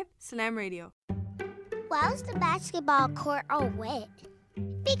 145 Slam Radio. Why was the basketball court all wet?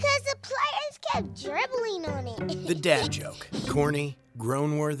 Because the players kept dribbling on it. The dad joke. Corny,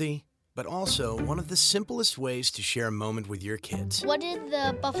 groan-worthy, but also one of the simplest ways to share a moment with your kids. What did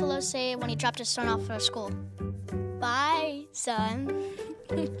the buffalo say when he dropped his son off at school? Bye, son.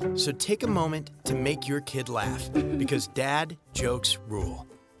 So take a moment to make your kid laugh, because dad jokes rule.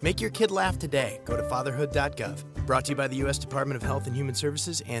 Make your kid laugh today. Go to fatherhood.gov. Brought to you by the U.S. Department of Health and Human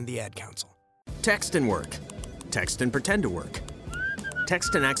Services and the Ad Council. Text and work. Text and pretend to work.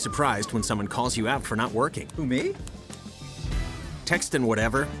 Text and act surprised when someone calls you out for not working. Who, me? Text and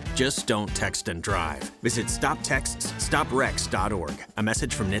whatever, just don't text and drive. Visit StopTextsStopWrecks.org. A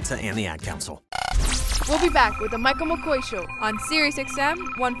message from NHTSA and the Ad Council. We'll be back with the Michael McCoy Show on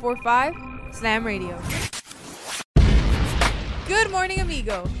SiriusXM 145 Slam Radio. Good morning,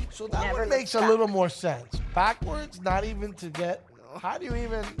 amigo. So that one makes a little more sense. Backwards, not even to get. How do you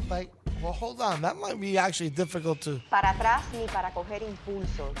even, like, well, hold on. That might be actually difficult to. Para atrás ni para coger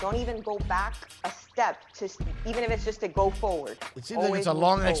impulso. Don't even go back a step, even if it's just to go forward. It seems like it's a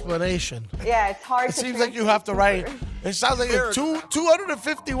long explanation. Yeah, it's hard It to seems like you have to write. It sounds like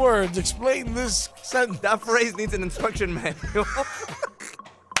 250 words. Explain this sentence. That phrase needs an instruction manual.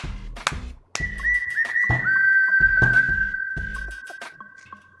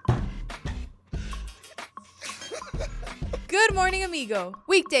 Good morning, amigo.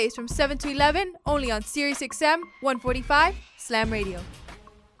 Weekdays from 7 to 11, only on SiriusXM 145 Slam Radio.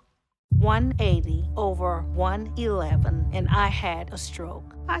 180 over 111, and I had a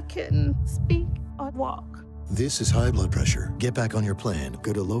stroke. I couldn't speak or walk. This is high blood pressure. Get back on your plan.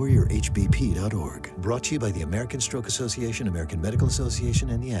 Go to loweryourhbp.org. Brought to you by the American Stroke Association, American Medical Association,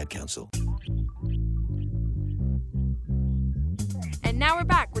 and the Ad Council. And now we're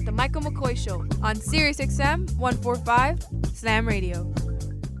back with the Michael McCoy Show on SiriusXM 145 Slam Radio.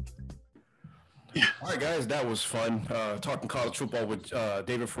 All right, guys, that was fun. Talking college football with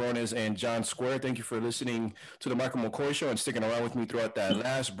David Furones and John Square. Thank you for listening to the Michael McCoy Show and sticking around with me throughout that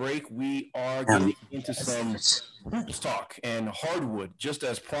last break. We are getting into some hoops talk and hardwood, just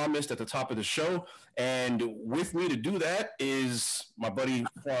as promised at the top of the show. And with me to do that is my buddy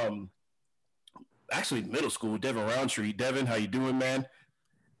from actually middle school, Devin Roundtree. Devin, how you doing, man?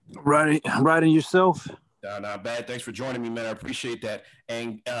 Right in yourself. Not bad. Thanks for joining me, man. I appreciate that.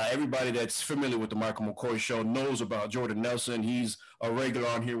 And everybody that's familiar with the Michael McCoy Show knows about Jordan Nelson. He's a regular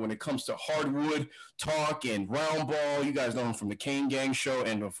on here when it comes to hardwood talk and round ball. You guys know him from the Kane Gang Show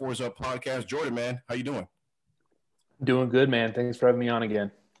and the Fours Up podcast. Jordan, man, how you doing? Doing good, man. Thanks for having me on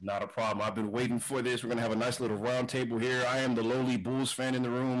again. Not a problem. I've been waiting for this. We're going to have a nice little round table here. I am the lowly Bulls fan in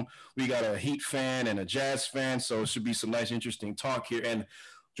the room. We got a Heat fan and a Jazz fan, so it should be some nice, interesting talk here. And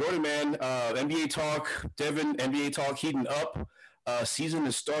Jordan, man, NBA talk, Devin, NBA talk heating up. Season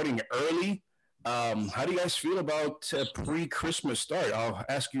is starting early. How do you guys feel about pre-Christmas start? I'll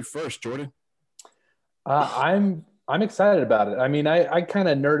ask you first, Jordan. I'm excited about it. I mean, I kind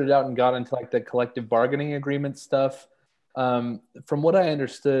of nerded out and got into like the collective bargaining agreement stuff. From what I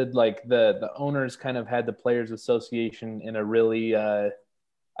understood, like the owners kind of had the Players Association in a really, I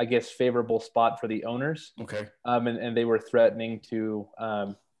guess, favorable spot for the owners. Okay. And they were threatening to,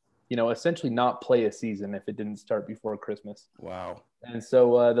 essentially not play a season if it didn't start before Christmas. Wow. And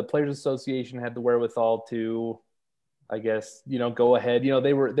so the Players Association had the wherewithal to, I guess, go ahead.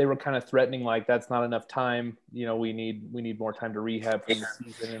 They were kind of threatening like that's not enough time. We need more time to rehab for the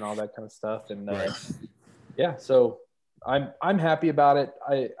season and all that kind of stuff. And yeah, so I'm happy about it.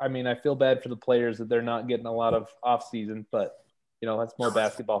 I mean, I feel bad for the players that they're not getting a lot of off season, but that's more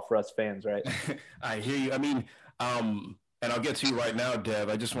basketball for us fans, right? I hear you. I mean, and I'll get to you right now, Dev.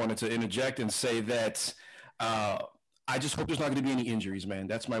 I just wanted to interject and say that I just hope there's not going to be any injuries, man.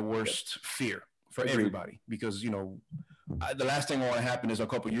 That's my worst fear for everybody because, the last thing I want to happen is a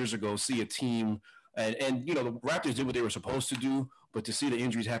couple of years ago, see a team and the Raptors did what they were supposed to do, but to see the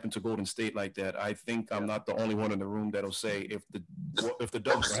injuries happen to Golden State like that, I think I'm not the only one in the room that'll say if the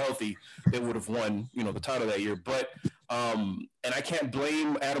Dubs were healthy, they would have won, the title that year. But and I can't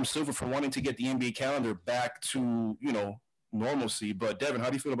blame Adam Silver for wanting to get the NBA calendar back to, normalcy. But Devin, how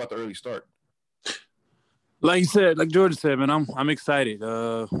do you feel about the early start? Like you said, like Jordan said, man, I'm excited.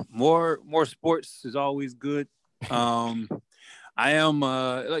 More sports is always good. I am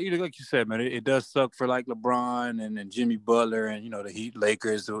like you said, man. It does suck for like LeBron and Jimmy Butler and the Heat,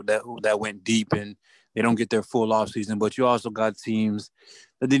 Lakers that went deep and they don't get their full off season. But you also got teams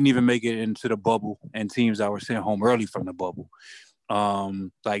that didn't even make it into the bubble and teams that were sent home early from the bubble.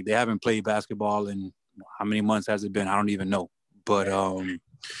 Like they haven't played basketball in how many months has it been? I don't even know. But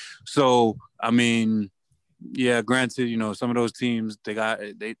so I mean, yeah. Granted, some of those teams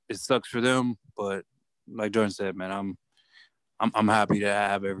it sucks for them, but like Jordan said, man, I'm happy to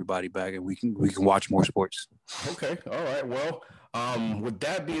have everybody back and we can watch more sports. Okay. All right. Well, with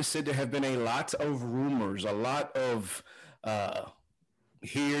that being said, there have been a lot of rumors, a lot of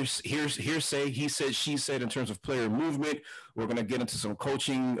hearsay, he said, she said in terms of player movement. We're going to get into some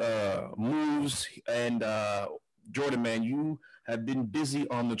coaching moves. And Jordan, man, you have been busy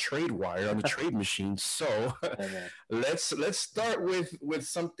on the trade wire, on the trade machine. So let's start with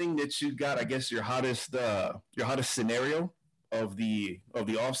something that you got, I guess, your hottest scenario of the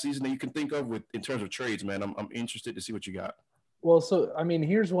off season that you can think of in terms of trades, man. I'm interested to see what you got. Well, so I mean,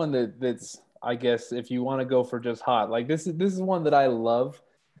 here's one that's I guess if you want to go for just hot, like this is one that I love,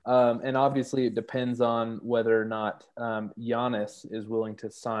 and obviously it depends on whether or not Giannis is willing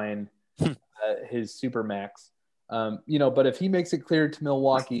to sign his supermax. But if he makes it clear to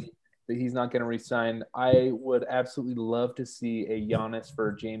Milwaukee that he's not going to resign, I would absolutely love to see a Giannis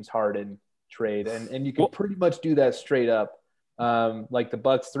for James Harden trade, and you can pretty much do that straight up. Like the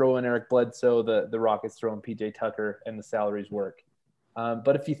Bucks throw in Eric Bledsoe, the Rockets throw in PJ Tucker, and the salaries work.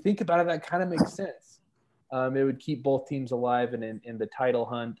 But if you think about it, that kind of makes sense. It would keep both teams alive and in the title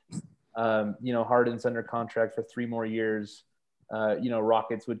hunt. Harden's under contract for 3 more years.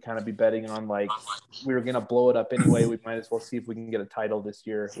 Rockets would kind of be betting on like we were going to blow it up anyway. We might as well see if we can get a title this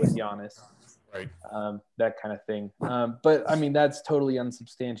year with Giannis. Right. That kind of thing. But I mean, that's totally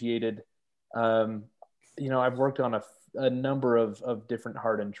unsubstantiated. I've worked on a number of different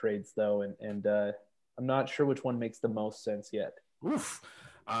Harden trades though, and I'm not sure which one makes the most sense yet. Oof.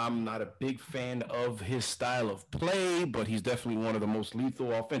 I'm not a big fan of his style of play, but he's definitely one of the most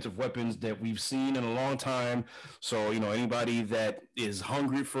lethal offensive weapons that we've seen in a long time. So, anybody that is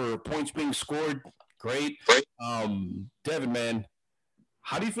hungry for points being scored, great. Devin, man,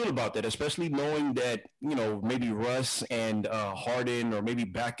 how do you feel about that? Especially knowing that, maybe Russ and Harden are maybe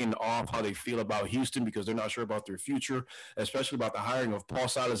backing off how they feel about Houston because they're not sure about their future, especially about the hiring of Paul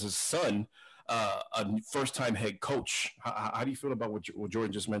Silas's son, a first-time head coach. How do you feel about what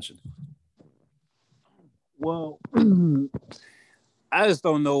Jordan just mentioned? Well, I just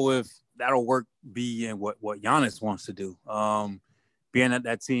don't know if that'll work being what Giannis wants to do. Being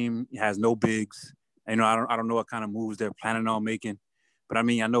that team has no bigs, I don't know what kind of moves they're planning on making. But I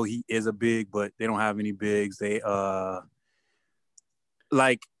mean, I know he is a big, but they don't have any bigs. They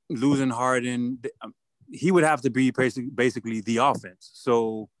like losing Harden. He would have to be basically the offense.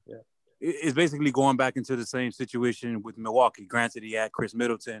 So it's basically going back into the same situation with Milwaukee. Granted, he had Chris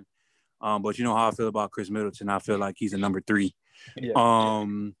Middleton, but you know how I feel about Chris Middleton. I feel like he's a number 3. Yeah.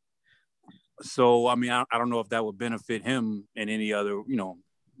 So I mean, I don't know if that would benefit him in any other,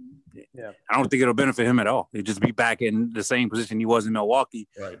 Yeah, I don't think it'll benefit him at all. He'll just be back in the same position he was in Milwaukee,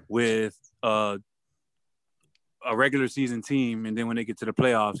 right, with a regular season team. And then when they get to the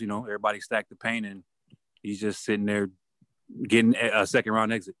playoffs, everybody stacked the paint and he's just sitting there getting a second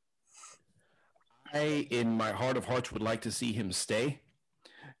round exit. I, in my heart of hearts, would like to see him stay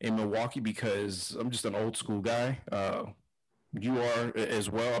in Milwaukee because I'm just an old school guy. You are as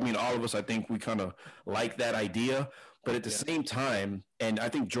well. I mean, all of us, I think we kind of like that idea. But at the same time, and I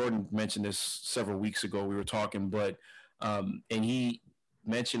think Jordan mentioned this several weeks ago, we were talking, but and he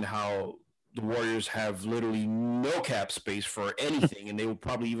mentioned how the Warriors have literally no cap space for anything, and they will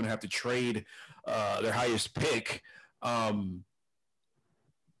probably even have to trade their highest pick.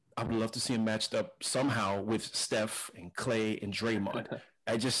 I would love to see him matched up somehow with Steph and Clay and Draymond.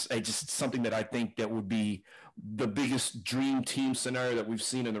 I just something that I think that would be the biggest dream team scenario that we've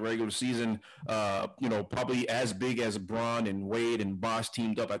seen in the regular season. Probably as big as Bron and Wade and Bosh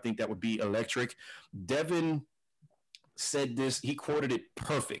teamed up. I think that would be electric. Devin said this. He quoted it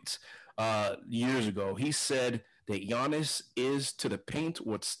perfect years ago. He said that Giannis is to the paint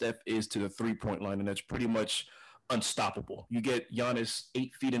what Steph is to the three-point line, and that's pretty much unstoppable. You get Giannis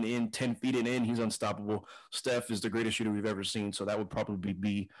 8 feet and in, 10 feet and in, he's unstoppable. Steph is the greatest shooter we've ever seen, so that would probably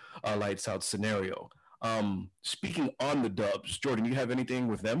be a lights out scenario. Speaking on the Dubs, Jordan, you have anything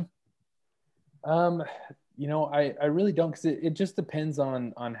with them? I really don't, because it just depends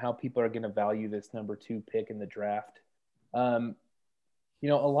on how people are going to value this number 2 pick in the draft. A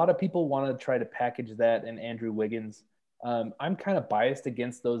lot of people want to try to package that in Andrew Wiggins. I'm kind of biased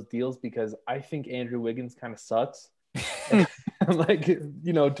against those deals because I think Andrew Wiggins kind of sucks. To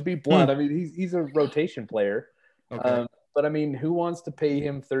be blunt, I mean, he's a rotation player. Okay. But I mean, who wants to pay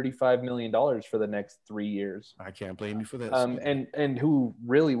him $35 million for the next 3 years? I can't blame you for this. And who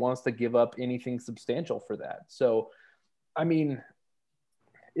really wants to give up anything substantial for that? So, I mean,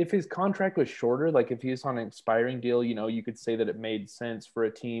 if his contract was shorter, like if he was on an expiring deal, you could say that it made sense for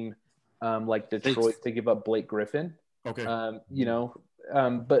a team like Detroit to give up Blake Griffin. Okay.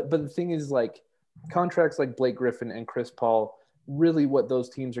 But the thing is, like, contracts like Blake Griffin and Chris Paul, really what those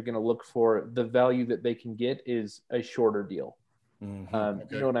teams are going to look for, the value that they can get is a shorter deal.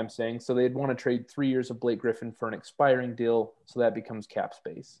 Mm-hmm. You know what I'm saying? So they'd want to trade 3 years of Blake Griffin for an expiring deal, so that becomes cap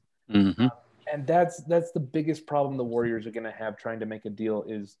space. Mm-hmm. And that's the biggest problem the Warriors are going to have trying to make a deal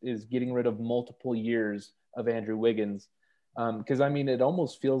is getting rid of multiple years of Andrew Wiggins. Because, I mean, it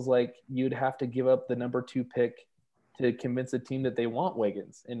almost feels like you'd have to give up the number 2 pick to convince a team that they want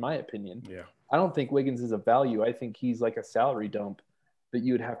Wiggins, in my opinion. Yeah. I don't think Wiggins is a value. I think he's like a salary dump that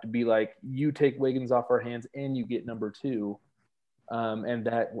you would have to be like, you take Wiggins off our hands and you get number 2. and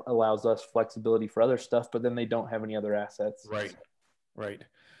that allows us flexibility for other stuff. But then they don't have any other assets. Right.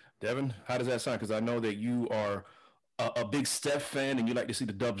 Devin, how does that sound? Because I know that you are a big Steph fan and you like to see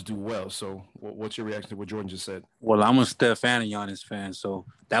the Dubs do well. So what's your reaction to what Jordan just said? Well, I'm a Steph fan and Giannis fan, so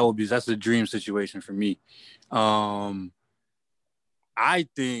that's a dream situation for me. I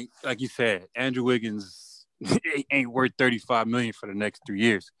think, like you said, Andrew Wiggins ain't worth $35 million for the next 3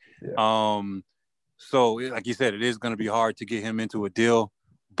 years. Yeah. So like you said, it is going to be hard to get him into a deal.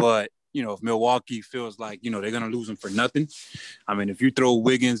 But, if Milwaukee feels like, they're going to lose him for nothing. I mean, if you throw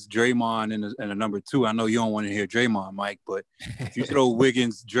Wiggins, Draymond in a number 2, I know you don't want to hear Draymond, Mike, but if you throw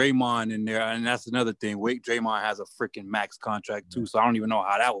Wiggins, Draymond in there, and that's another thing. Draymond has a freaking max contract too, so I don't even know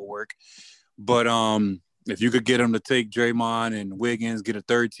how that would work. But if you could get him to take Draymond and Wiggins, get a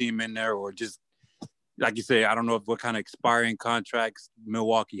third team in there, or just, like you say, I don't know what kind of expiring contracts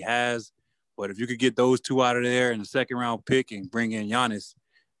Milwaukee has, but if you could get those 2 out of there in the second round pick and bring in Giannis,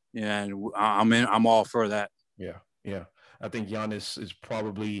 and I'm all for that. Yeah. I think Giannis is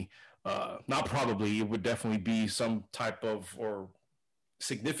probably it would definitely be some type of or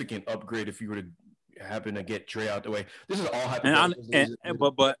significant upgrade if you were to happen to get Dre out the way. This is all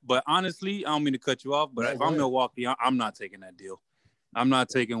hypothetical. But honestly, I don't mean to cut you off, but if I'm Milwaukee, I'm not taking that deal. I'm not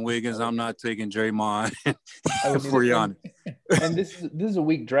taking Wiggins. I'm not taking Draymond for Giannis. And this is a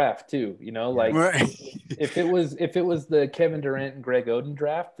weak draft too. Right. if it was the Kevin Durant and Greg Oden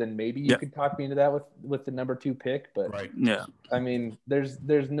draft, then maybe you could talk me into that with the number 2 pick. But I mean, there's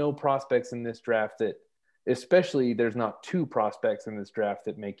no prospects in this draft that, especially there's not 2 prospects in this draft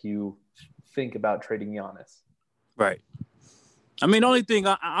that make you think about trading Giannis. Right. I mean, the only thing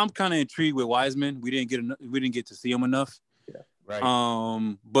I'm kind of intrigued with Wiseman. We didn't get to see him enough.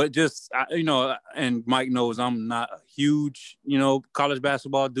 Right. But just, and Mike knows I'm not a huge, college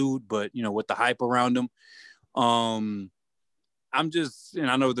basketball dude, but, with the hype around him, I'm just,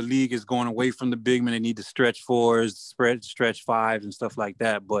 and I know the league is going away from the big men. They need to stretch 4s, stretch 5s and stuff like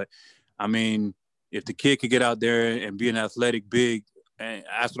that. But, I mean, if the kid could get out there and be an athletic big, and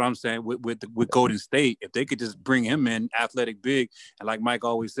that's what I'm saying with Golden State. If they could just bring him in, athletic big, and like Mike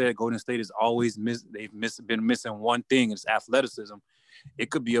always said, Golden State is always been missing one thing, it's athleticism.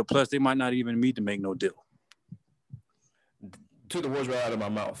 It could be a plus. They might not even need to make no deal. Took the words right out of my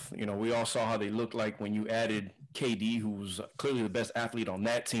mouth. We all saw how they looked like when you added KD, who's clearly the best athlete on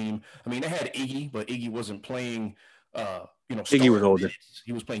that team. I mean, they had Iggy, but Iggy wasn't playing. Iggy was older. Minutes.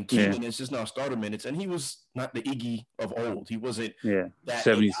 He was playing key minutes, just not starter minutes, and he was not the Iggy of old. He wasn't that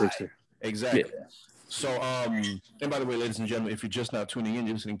 76er. Exactly. Yeah. So, and by the way, ladies and gentlemen, if you're just now tuning in,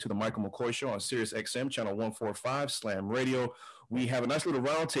 you're listening to the Michael McCoy Show on Sirius XM, channel 145, Slam Radio. We have a nice little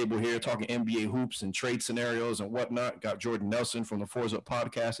roundtable here talking NBA hoops and trade scenarios and whatnot. Got Jordan Nelson from the Fours Up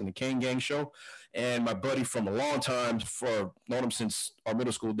Podcast and the Kane Gang Show, and my buddy from a long time, known him since our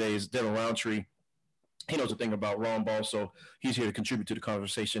middle school days, Devin Roundtree. He knows a thing about round ball, so he's here to contribute to the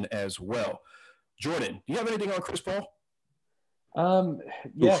conversation as well. Jordan, do you have anything on Chris Paul?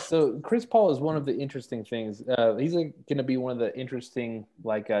 Yeah. So Chris Paul is one of the interesting things. He's going to be one of the interesting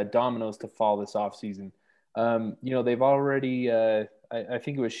dominoes to fall this offseason. They've already. I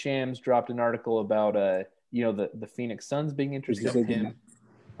think it was Shams dropped an article about the Phoenix Suns being interested in him.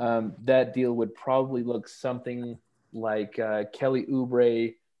 That deal would probably look something like Kelly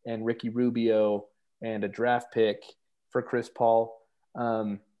Oubre and Ricky Rubio and a draft pick for Chris Paul.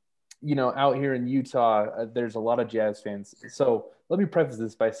 Out here in Utah, there's a lot of Jazz fans. So let me preface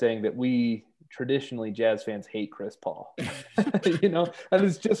this by saying that we traditionally, Jazz fans, hate Chris Paul. And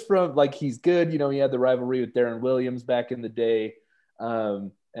it's just from he's good. He had the rivalry with Darren Williams back in the day.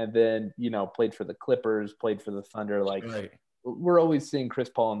 And then, played for the Clippers, played for the Thunder. Right. We're always seeing Chris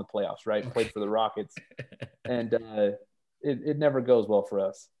Paul in the playoffs, right? Played for the Rockets. And it never goes well for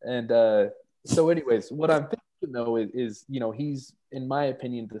us. And so anyways, what I'm thinking though is he's, in my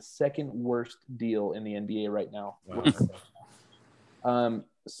opinion, the second worst deal in the NBA right now. Wow.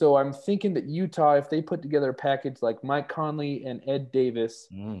 So I'm thinking that Utah, if they put together a package like Mike Conley and Ed Davis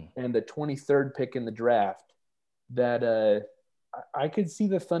and the 23rd pick in the draft, that I could see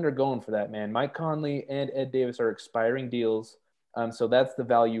the Thunder going for that, man. Mike Conley and Ed Davis are expiring deals. So that's the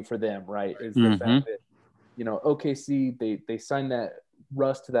value for them, right? Is the fact that, OKC, they signed that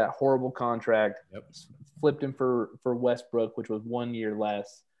Russ to that horrible contract, flipped him for Westbrook, which was 1 year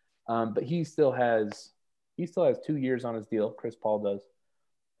less. But he still has 2 years on his deal. Chris Paul does.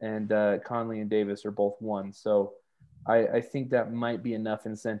 And Conley and Davis are both 1. So I think that might be enough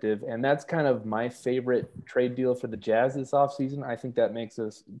incentive. And that's kind of my favorite trade deal for the Jazz this offseason. I think that makes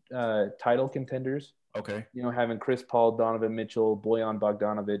us title contenders. Okay. Having Chris Paul, Donovan Mitchell, Bojan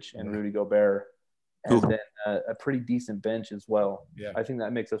Bogdanovic, and Rudy Gobert and then a pretty decent bench as well. Yeah. I think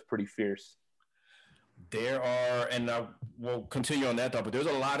that makes us pretty fierce. There are, and I will continue on that thought, but there's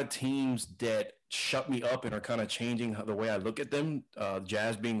a lot of teams that shut me up and are kind of changing the way I look at them.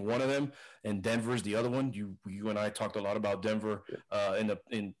 Jazz being one of them, and Denver's the other one. You and I talked a lot about Denver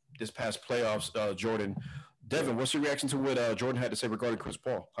in this past playoffs. Jordan, Devin, what's your reaction to what Jordan had to say regarding Chris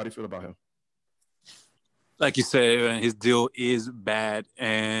Paul? How do you feel about him? Like you said, his deal is bad,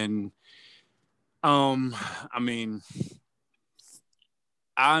 and I mean,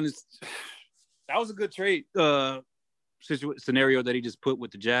 that was a good trade scenario that he just put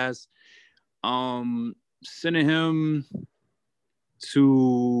with the Jazz. Sending him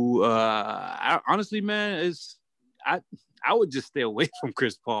to honestly, man, I would just stay away from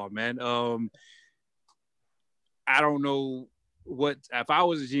Chris Paul, man. I don't know what if I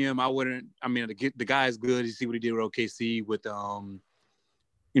was a GM, I wouldn't. I mean, the guy is good. You see what he did with OKC with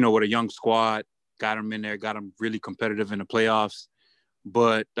with a young squad, got him in there, got him really competitive in the playoffs.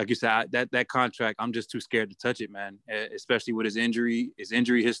 But like you said, that contract, I'm just too scared to touch it, man. Especially with his injury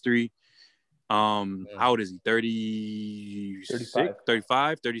history. How old is he?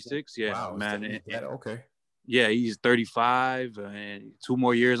 35, 36? Yeah, wow, man. Okay. Yeah, he's 35 and 2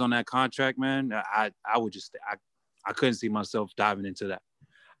 more years on that contract, man. I would just I couldn't see myself diving into that.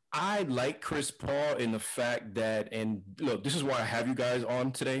 I like Chris Paul in the fact that, and look, this is why I have you guys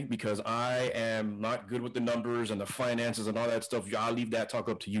on today, because I am not good with the numbers and the finances and all that stuff. I'll leave that talk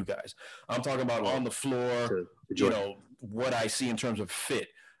up to you guys. I'm talking about on the floor, what I see in terms of fit.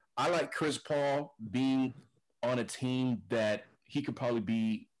 I like Chris Paul being on a team that he could probably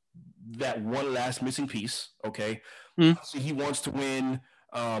be that one last missing piece, okay? So he wants to win,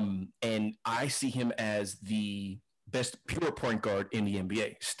 and I see him as the best pure point guard in the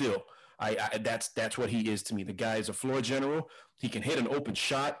NBA. Still, that's what he is to me. The guy is a floor general. He can hit an open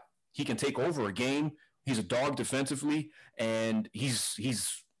shot. He can take over a game. He's a dog defensively, and he's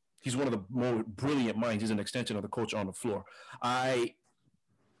one of the more brilliant minds. He's an extension of the coach on the floor. I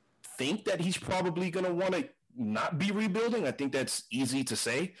think that he's probably going to want to not be rebuilding. I think that's easy to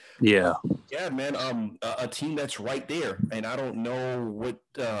say. Yeah, man. A team that's right there, and I don't know what.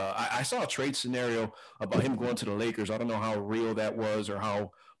 I saw a trade scenario about him going to the Lakers. I don't know how real that was or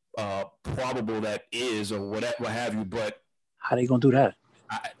how probable that is, or what have you. But how they gonna do that?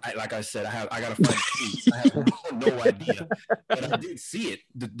 I like I said, I got to find the I have no idea, but I did see it.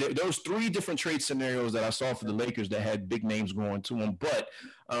 There was 3 different trade scenarios that I saw for the Lakers that had big names going to them. But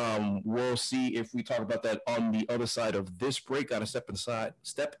we'll see if we talk about that on the other side of this break. Got to step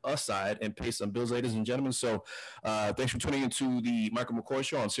aside and pay some bills, ladies and gentlemen. So thanks for tuning into the Michael McCoy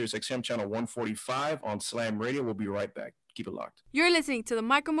Show on SiriusXM channel 145 on Slam Radio. We'll be right back. Keep it locked. You're listening to the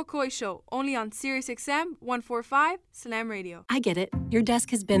Michael McCoy Show, only on SiriusXM 145 Slam Radio. I get it. Your desk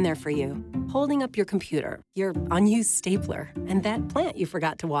has been there for you, holding up your computer, your unused stapler, and that plant you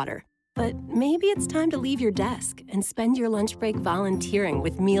forgot to water. But maybe it's time to leave your desk and spend your lunch break volunteering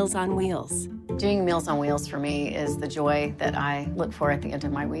with Meals on Wheels. Doing Meals on Wheels for me is the joy that I look for at the end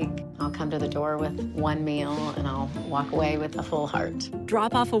of my week. I'll come to the door with 1 meal and I'll walk away with a full heart.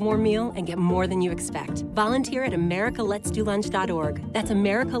 Drop off a warm meal and get more than you expect. Volunteer at americaletsdolunch.org. That's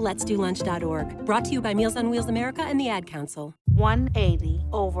americaletsdolunch.org. Brought to you by Meals on Wheels America and the Ad Council. 180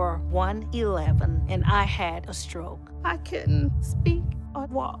 over 111, and I had a stroke. I couldn't speak or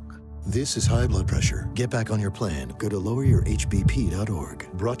walk. This is high blood pressure. Get back on your plan. Go to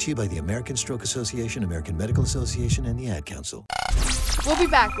loweryourhbp.org. Brought to you by the American Stroke Association, American Medical Association, and the Ad Council. We'll be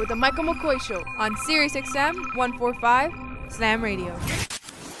back with the Michael McCoy Show on SiriusXM 145 Slam Radio.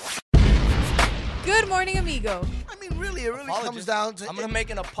 Good morning, amigo. I mean, really, it comes down to... I'm going to make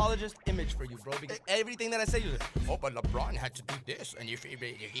an apologist image for you, bro, because everything that I say, you're like, oh, but LeBron had to do this, and he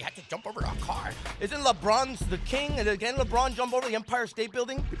had to jump over a car. Isn't LeBron's the king, and can LeBron jump over the Empire State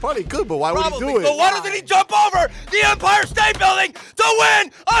Building? He probably could, but why would he do it? But why doesn't he jump over the Empire State Building to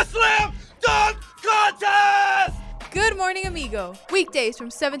win a slam dunk contest? Good morning, amigo. Weekdays from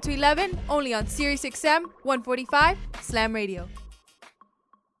 7 to 11, only on SiriusXM 145 Slam Radio.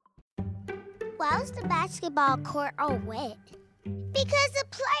 Why was the basketball court all wet? Because the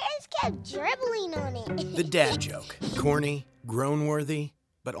players kept dribbling on it. The dad joke. Corny, groan-worthy,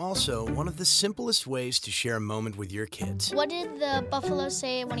 but also one of the simplest ways to share a moment with your kids. What did the buffalo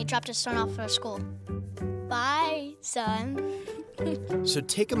say when he dropped his son off for school? Bye, son. So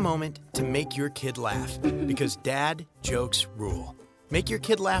take a moment to make your kid laugh, because dad jokes rule. Make your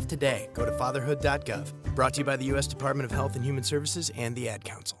kid laugh today. Go to fatherhood.gov. Brought to you by the U.S. Department of Health and Human Services and the Ad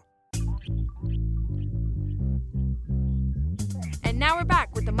Council. And now we're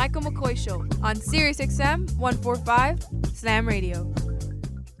back with the Michael McCoy Show on SiriusXM 145 Slam Radio.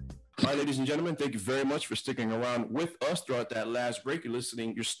 All right, ladies and gentlemen, thank you very much for sticking around with us throughout that last break.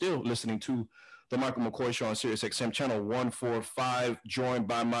 You're still listening to the Michael McCoy Show on SiriusXM channel 145, joined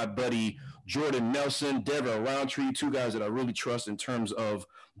by my buddy Jordan Nelson, Devin Roundtree, two guys that I really trust in terms of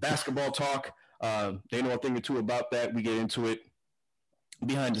basketball talk. They know a thing or two about that. We get into it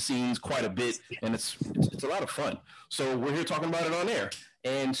behind the scenes quite a bit, and it's a lot of fun. So we're here talking about it on air.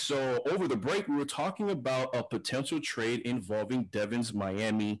 And so over the break, we were talking about a potential trade involving Devin's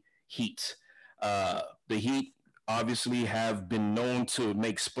Miami Heat. The Heat obviously have been known to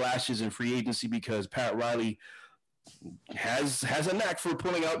make splashes in free agency because Pat Riley has a knack for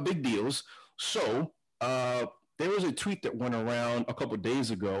pulling out big deals. So there was a tweet that went around a couple of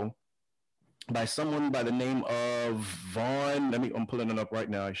days ago by someone by the name of Vaughn. I'm pulling it up right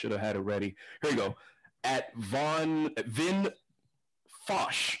now. I should have had it ready. Here we go. At Vin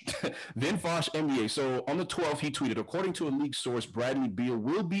Fosh, Vin Fosh NBA. So on the 12th, he tweeted, according to a league source, Bradley Beal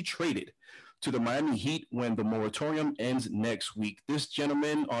will be traded to the Miami Heat when the moratorium ends next week. This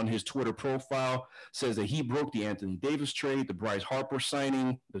gentleman on his Twitter profile says that he broke the Anthony Davis trade, the Bryce Harper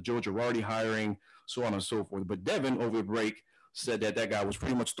signing, the Joe Girardi hiring, so on and so forth. But Devin, over the break, said that guy was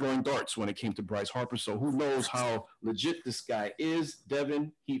pretty much throwing darts when it came to Bryce Harper. So who knows how legit this guy is.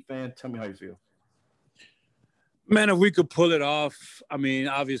 Devin, Heat fan, tell me how you feel. Man, if we could pull it off, I mean,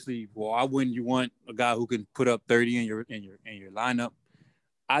 obviously, why wouldn't you want a guy who can put up 30 in your lineup?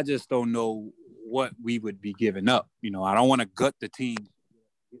 I just don't know what we would be giving up. You know, I don't want to gut the team,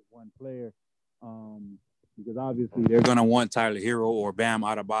 get one player, because obviously they're going to want Tyler Hero or Bam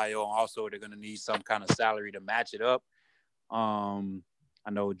Adebayo. Also, they're going to need some kind of salary to match it up. I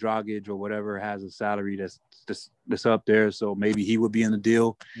know Dragic or whatever has a salary that's up there, so maybe he would be in the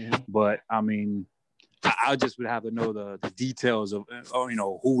deal. Mm-hmm. But I mean, I just would have to know the details of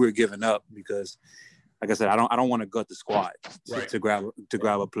who we're giving up, because, like I said, I don't want to gut the squad to grab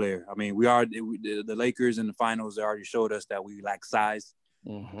a player. I mean, the Lakers in the finals. They already showed us that we lack size.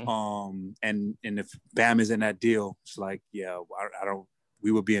 Mm-hmm. And if Bam is in that deal, it's like, yeah,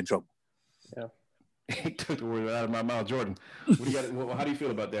 we would be in trouble. Yeah. He took the word out of my mouth. Jordan, how do you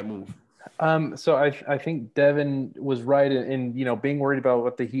feel about that move? So I think Devin was right in being worried about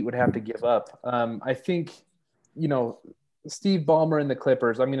what the Heat would have to give up. I think, Steve Ballmer and the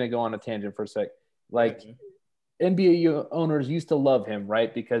Clippers, I'm going to go on a tangent for a sec. Like, NBA owners used to love him,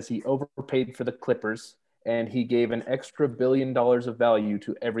 right? Because he overpaid for the Clippers and he gave an extra $1 billion of value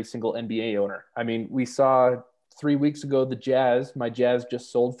to every single NBA owner. I mean, we saw 3 weeks ago, my Jazz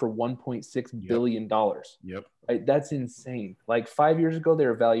just sold for $1.6 billion. Yep. Right? That's insane. Like 5 years ago, they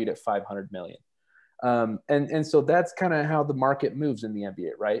were valued at $500 million. And so that's kind of how the market moves in the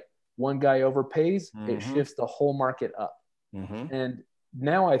NBA, right? One guy overpays, it shifts the whole market up. Mm-hmm. And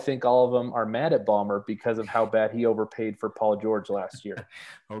now I think all of them are mad at Ballmer because of how bad he overpaid for Paul George last year.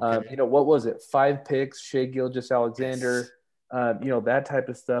 Okay. What was it? 5 picks, Shai Gilgeous-Alexander, that type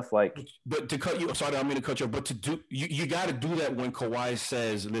of stuff. Like, but to cut you, sorry, I'm going to cut you off, but to do, you got to do that when Kawhi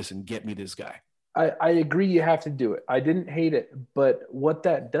says, listen, get me this guy. I agree. You have to do it. I didn't hate it, but what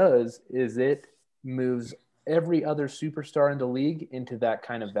that does is it moves every other superstar in the league into that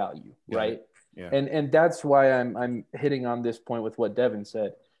kind of value. Right. Yeah. And that's why I'm hitting on this point with what Devin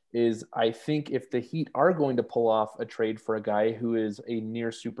said, is I think if the Heat are going to pull off a trade for a guy who is a near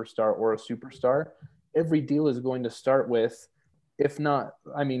superstar or a superstar, every deal is going to start with, if not,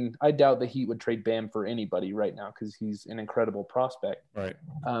 I mean, I doubt the Heat would trade Bam for anybody right now because he's an incredible prospect. Right.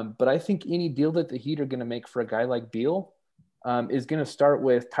 But I think any deal that the Heat are going to make for a guy like Beal is going to start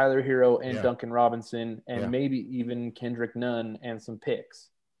with Tyler Hero and Duncan Robinson and maybe even Kendrick Nunn and some picks.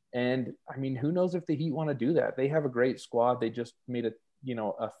 And I mean, who knows if the Heat want to do that? They have a great squad. They just made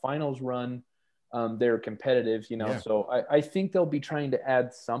a finals run. They're competitive, so I think they'll be trying to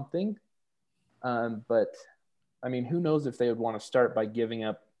add something. But I mean, who knows if they would want to start by giving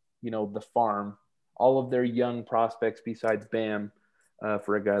up, the farm, all of their young prospects besides Bam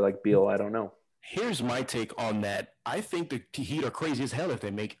for a guy like Beal. I don't know. Here's my take on that. I think the Heat are crazy as hell if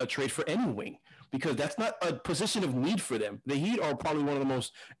they make a trade for any wing, because that's not a position of need for them. The Heat are probably one of the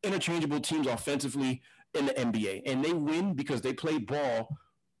most interchangeable teams offensively in the NBA, and they win because they play ball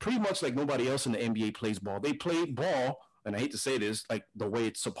pretty much like nobody else in the NBA plays ball. They play ball, and I hate to say this, like the way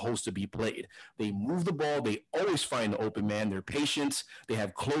it's supposed to be played. They move the ball. They always find the open man. They're patient. They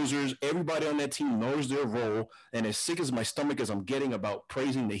have closers. Everybody on that team knows their role. And as sick as my stomach as I'm getting about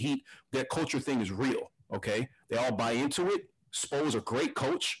praising the Heat, that culture thing is real, okay? They all buy into it. Spo's a great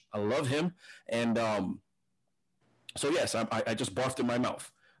coach. I love him. And so, yes, I just barfed in my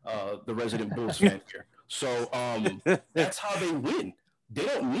mouth, the resident Bulls fan here. So that's how they win. They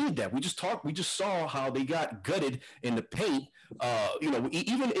don't need that. We just saw how they got gutted in the paint.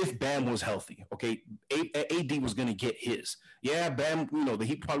 Even if Bam was healthy, okay, AD was going to get his. Yeah, Bam, the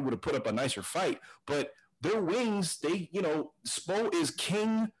Heat probably would have put up a nicer fight, but their wings, Spo is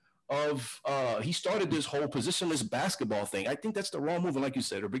king of, he started this whole positionless basketball thing. I think that's the wrong move. And like you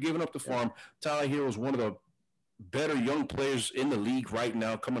said, they're giving up the farm. Tyler Hero is one of the better young players in the league right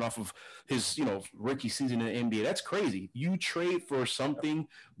now, coming off of his, rookie season in the NBA. That's crazy. You trade for something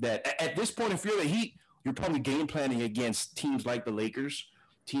that at this point, if you're the Heat, you're probably game planning against teams like the Lakers,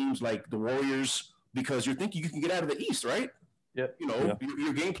 teams like the Warriors, because you're thinking you can get out of the East, right? Yep.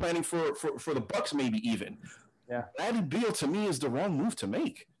 You're game planning for the Bucks, maybe even. Yeah. Bradley Beal to me is the wrong move to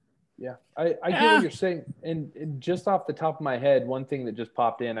make. Yeah, I get what you're saying. And just off the top of my head, one thing that just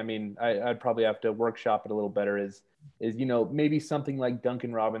popped in, I mean, I'd probably have to workshop it a little better is maybe something like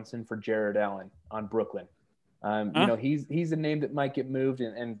Duncan Robinson for Jared Allen on Brooklyn. He's a name that might get moved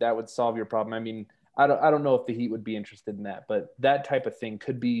and that would solve your problem. I mean, I don't know if the Heat would be interested in that, but that type of thing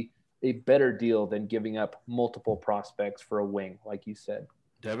could be a better deal than giving up multiple prospects for a wing, like you said.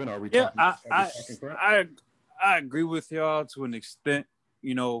 Devin, are we talking? Yeah, I agree with y'all to an extent.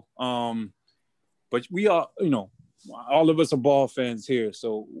 But we all, all of us are ball fans here,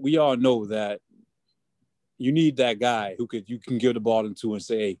 so we all know that you need that guy you can give the ball into and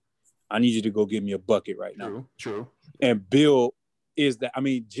say, hey, I need you to go get me a bucket right now. True. And Bill is that. I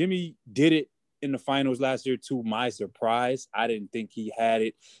mean, Jimmy did it in the finals last year to my surprise. I didn't think he had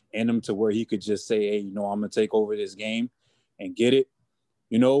it in him to where he could just say, hey, I'm going to take over this game and get it,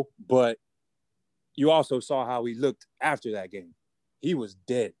 but you also saw how he looked after that game. He was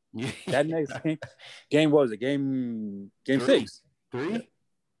dead. That next game was a game 6. 3.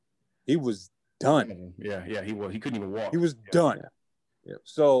 He was done. Yeah, he was. He couldn't even walk. He was done. Yeah.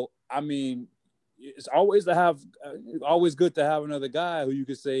 So I mean, it's always good to have another guy who you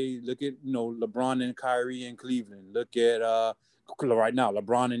could say, look at LeBron and Kyrie in Cleveland. Look at right now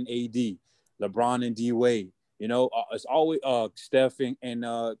LeBron and AD, LeBron and D Wade. It's always Steph and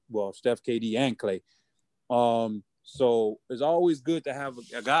Steph, KD, and Clay. So it's always good to have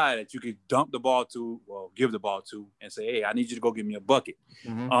a guy that you could give the ball to and say, hey, I need you to go give me a bucket.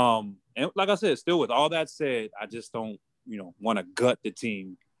 Mm-hmm. And like I said, still with all that said, I just don't, want to gut the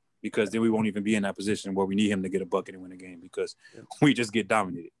team because then we won't even be in that position where we need him to get a bucket and win a game because we just get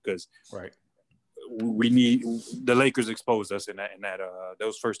dominated because we need the Lakers exposed us in that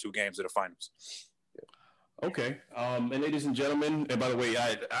those first 2 games of the finals. Okay. And ladies and gentlemen, and by the way,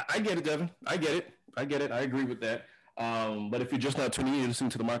 I get it, Devin. I get it. I agree with that. But if you're just now tuning in, you're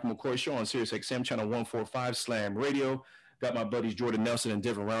listening to the Michael McCoy Show on Sirius XM channel 145 Slam Radio. Got my buddies Jordan Nelson and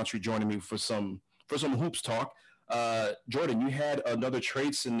Devin Roundtree joining me for some hoops talk. Jordan, you had another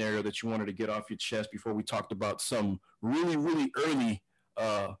trade scenario that you wanted to get off your chest before we talked about some really, really early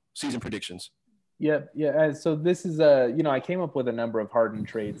season predictions. Yeah. So this is I came up with a number of Harden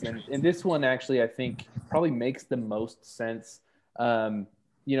trades, and this one actually I think probably makes the most sense. And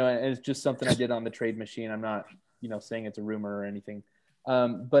it's just something I did on the trade machine. I'm not, saying it's a rumor or anything.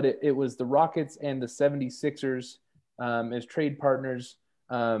 But it was the Rockets and the 76ers as trade partners.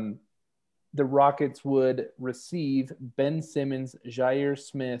 The Rockets would receive Ben Simmons, Jair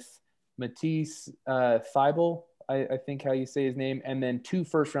Smith, Matisse Thybulle, I think how you say his name, and then 2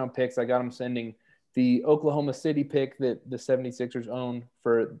 first-round picks. I got them sending the Oklahoma City pick that the 76ers own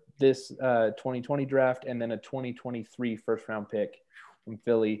for this 2020 draft, and then a 2023 first-round pick from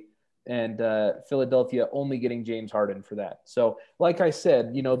Philly, and Philadelphia only getting James Harden for that. So, like I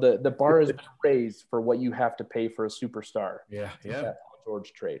said, the bar has been raised for what you have to pay for a superstar. Yeah. That Paul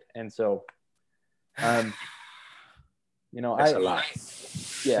George trade, and so, that's a lot.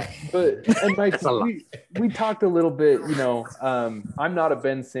 Yeah, but and Mike, we talked a little bit. I'm not a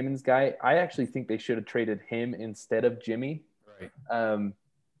Ben Simmons guy. I actually think they should have traded him instead of Jimmy. Right.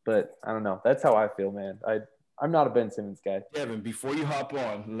 But I don't know. That's how I feel, man. I'm not a Ben Simmons guy. Devin, before you hop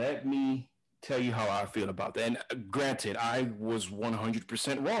on, let me tell you how I feel about that. And granted, I was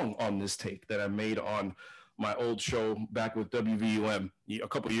 100% wrong on this take that I made on my old show back with WVUM a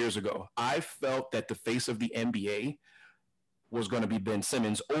couple of years ago. I felt that the face of the NBA was going to be Ben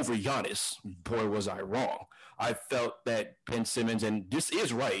Simmons over Giannis. Boy, was I wrong. I felt that Ben Simmons, and this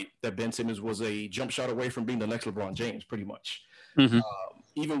is right, that Ben Simmons was a jump shot away from being the next LeBron James, pretty much. Mm-hmm.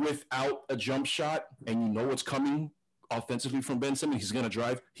 Even without a jump shot, and you know what's coming offensively from Ben Simmons, he's going to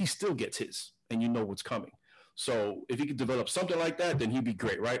drive, he still gets his, and you know what's coming. So if he could develop something like that, then he'd be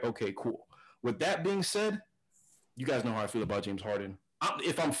great, right? Okay, cool. With that being said, you guys know how I feel about James Harden.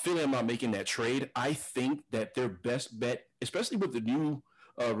 If I'm feeling about making that trade, I think that their best bet, especially with the new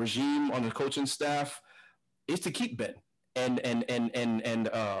regime on the coaching staff, is to keep Ben. and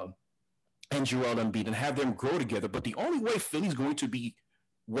Joel Embiid and have them grow together. But the only way Philly's going to be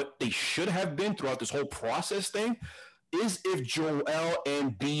what they should have been throughout this whole process thing is if Joel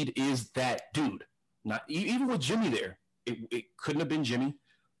Embiid is that dude. Not even with Jimmy there, it couldn't have been Jimmy.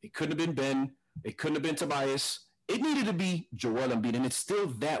 It couldn't have been Ben. It couldn't have been Tobias. It needed to be Joel Embiid, and it's still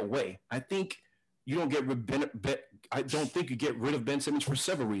that way. I think you don't get I don't think you get rid of Ben Simmons for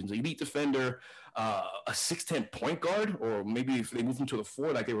several reasons. Elite defender, a 6'10" point guard, or maybe if they move him to the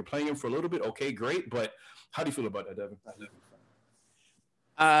 4 like they were playing him for a little bit, okay, great. But how do you feel about that, Devin?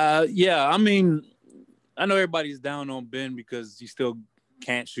 Yeah, I mean, I know everybody's down on Ben because he still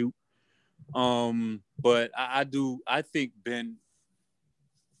can't shoot. But I think Ben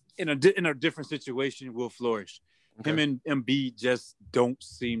in a different situation will flourish. Okay. Him and Embiid just don't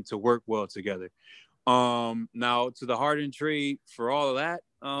seem to work well together. Now to the Harden trade for all of that,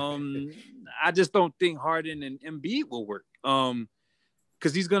 I just don't think Harden and Embiid will work.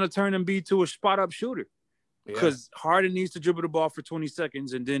 Because he's gonna turn Embiid to a spot up shooter. Because Harden needs to dribble the ball for 20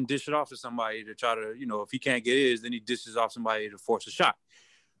 seconds and then dish it off to somebody to try to, if he can't get his, then he dishes off somebody to force a shot.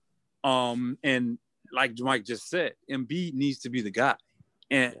 And like Mike just said, Embiid needs to be the guy.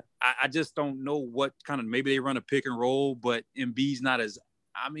 And I just don't know what kind of, maybe they run a pick and roll, but Embiid's not as,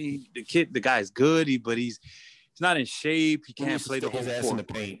 the guy is good, but he's not in shape. He can't play the whole ass in the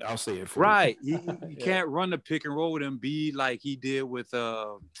paint. I'll say it for right. He can't run the pick and roll with Embiid like he did with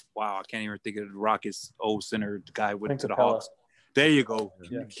I can't even think of the Rockets old center, the guy went to the Hawks. There you go.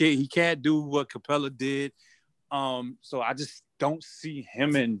 Yeah. He can't do what Capella did. So I just don't see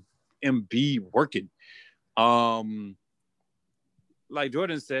him and Embiid working. Like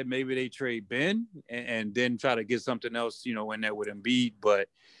Jordan said, maybe they trade Ben and then try to get something else, in there with Embiid. But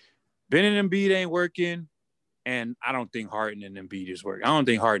Ben and Embiid ain't working. And I don't think Harden and Embiid is working. I don't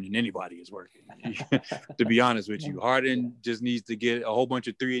think Harden and anybody is working, to be honest with you. Harden just needs to get a whole bunch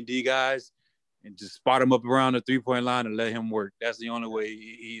of 3-and-D guys and just spot him up around the three-point line and let him work. That's the only way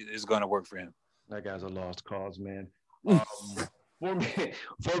he is going to work for him. That guy's a lost cause, man. 4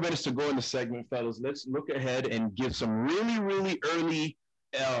 minutes to go in the segment, fellas. Let's look ahead and give some really, really early,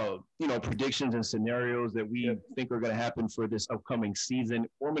 predictions and scenarios that we think are going to happen for this upcoming season.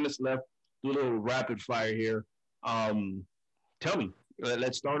 4 minutes left. Do a little rapid fire here. Tell me.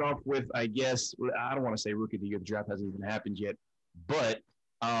 Let's start off with, I guess, I don't want to say rookie of the year. The draft hasn't even happened yet. But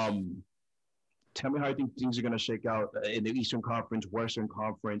tell me how you think things are going to shake out in the Eastern Conference, Western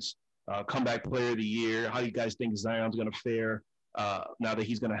Conference, comeback player of the year. How you guys think Zion's going to fare now that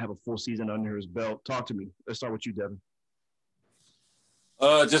he's going to have a full season under his belt? Talk to me. Let's start with you, Devin.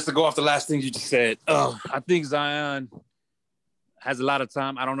 Just to go off the last thing you just said, I think Zion has a lot of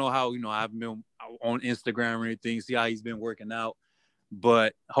time. I don't know how, I haven't been on Instagram or anything, see how he's been working out.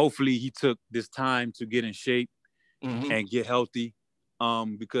 But hopefully he took this time to get in shape and get healthy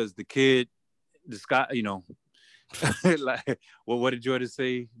because the kid, this guy, like, what did Jordan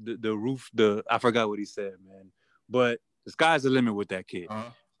say? The roof, I forgot what he said, man. But the sky's the limit with that kid.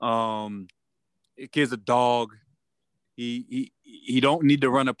 The kid's a dog. He don't need to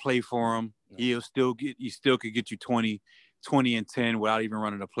run a play for him. He still could get you 20 and 10 without even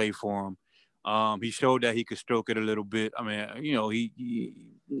running a play for him. He showed that he could stroke it a little bit. I mean,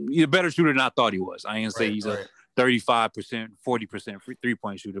 he's a better shooter than I thought he was. I ain't say he's a 35%, 40%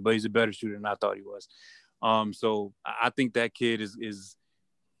 three-point shooter, but he's a better shooter than I thought he was. So I think that kid is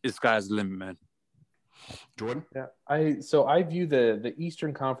sky's the limit, man. Jordan? Yeah, I view the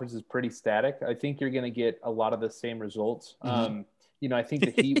Eastern Conference as pretty static. I think you're going to get a lot of the same results. I think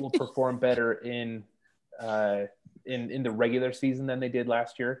the Heat will perform better in the regular season than they did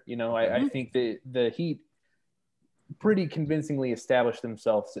last year. I think the Heat pretty convincingly established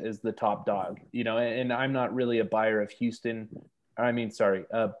themselves as the top dog, and I'm not really a buyer of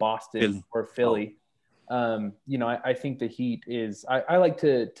Boston or Philly. I think the Heat is, I like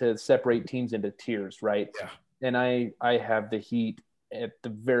to separate teams into tiers, right? Yeah. And I have the Heat at the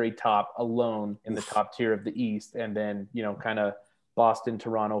very top alone in the top tier of the East. And then, kind of Boston,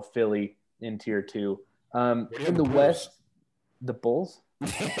 Toronto, Philly in tier 2. In the West, the Bulls.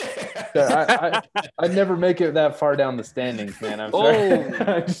 I never make it that far down the standings, man. I'm sorry.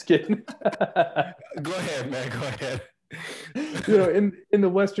 I'm just kidding. Go ahead, man. Go ahead. In the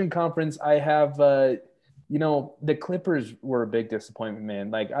Western Conference, I have, the Clippers were a big disappointment, man.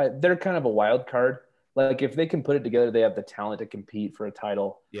 Like they're kind of a wild card. Like if they can put it together, they have the talent to compete for a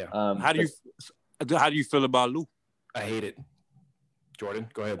title. Yeah. How do you feel about Luke? I hate it. Jordan,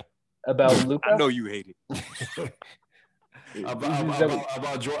 go ahead. About Luka? I know you hate it.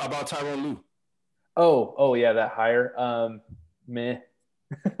 about Tyronn Lue. Oh yeah, that hire. Meh.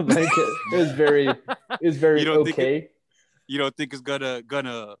 Like it was very okay. You don't think it's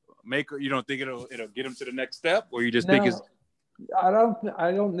gonna make? You don't think it'll get him to the next step, or you just think it's? I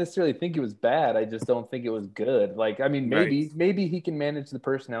don't necessarily think it was bad. I just don't think it was good. Like, I mean, maybe he can manage the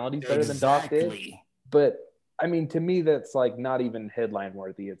personalities better than Doc did. But I mean, to me, that's like not even headline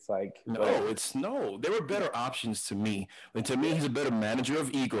worthy. It's like no. There were better options to me. And to me, he's a better manager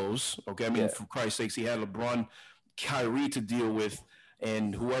of egos. Okay, I mean, for Christ's sakes, he had LeBron, Kyrie to deal with,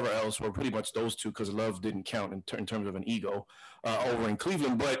 and whoever else, were pretty much those two, because Love didn't count in terms of an ego over in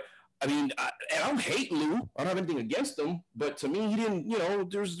Cleveland. But I mean, I don't hate Lou. I don't have anything against him. But to me, he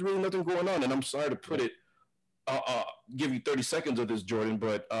didn't. There's really nothing going on. And I'm sorry to put it. Give you 30 seconds of this, Jordan,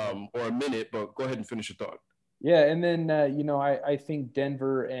 but or a minute. But go ahead and finish your thought. Yeah, and then I think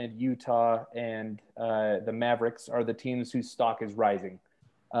Denver and Utah and the Mavericks are the teams whose stock is rising.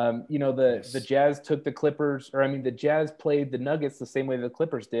 The Jazz took the Clippers, the Jazz played the Nuggets the same way the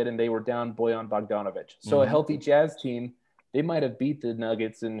Clippers did, and they were down Bojan Bogdanovic. So a healthy Jazz team, they might have beat the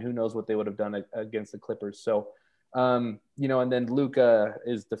Nuggets, and who knows what they would have done against the Clippers. So, and then Luka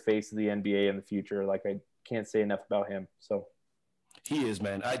is the face of the NBA in the future. Like, I can't say enough about him. So he is,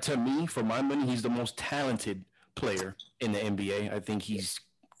 man. To me, for my money, he's the most talented player in the NBA. I think he's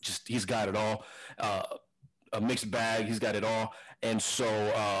got it all. A mixed bag. He's got it all. And so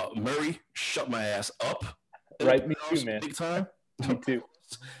Murray shut my ass up. Right, me too, man. Big time. Me too.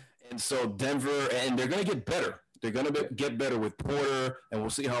 And so Denver, and they're going to get better. They're going to get better with Porter, and we'll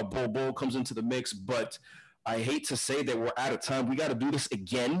see how Bol comes into the mix. But I hate to say that we're out of time. We got to do this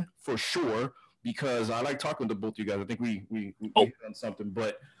again for sure, because I like talking to both of you guys. I think we hit on something.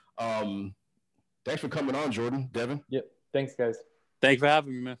 But thanks for coming on, Jordan, Devin. Yep. Thanks, guys. Thanks for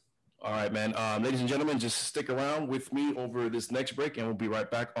having me, man. All right, man. Ladies and gentlemen, just stick around with me over this next break, and we'll be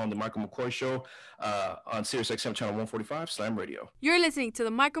right back on the Michael McCoy Show on SiriusXM Channel 145 Slam Radio. You're listening to the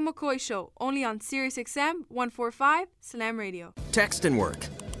Michael McCoy Show, only on SiriusXM 145 Slam Radio. Text and work.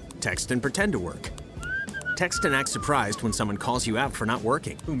 Text and pretend to work. Text and act surprised when someone calls you out for not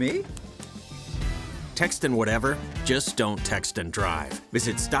working. Who, me? Text and whatever, just don't text and drive.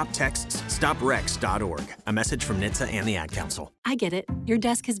 Visit StopTextsStopWrecks.org. A message from NHTSA and the Ad Council. I get it. Your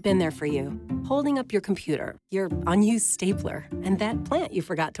desk has been there for you, holding up your computer, your unused stapler, and that plant you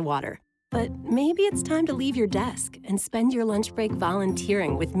forgot to water. But maybe it's time to leave your desk and spend your lunch break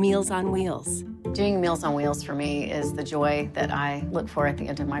volunteering with Meals on Wheels. Doing Meals on Wheels for me is the joy that I look for at the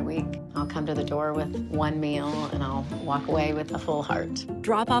end of my week. I'll come to the door with one meal and I'll walk away with a full heart.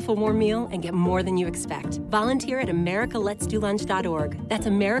 Drop off a warm meal and get more than you expect. Volunteer at americaletsdolunch.org. That's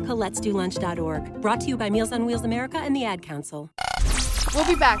americaletsdolunch.org. Brought to you by Meals on Wheels America and the Ad Council. We'll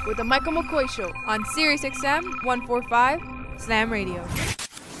be back with the Michael McCoy Show on SiriusXM 145 Slam Radio.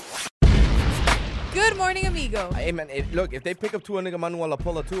 Good morning, amigo. Hey, man, look, if they pick up Tua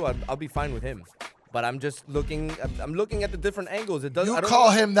Tagovailoa too, I'll be fine with him. But I'm just looking. I'm looking at the different angles. It doesn't. You call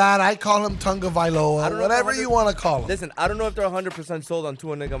him that. I call him Tagovailoa. Whatever you want to call him. Listen, I don't know if they're 100% sold on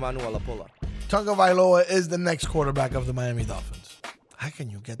Tua Tagovailoa. Tagovailoa is the next quarterback of the Miami Dolphins. How can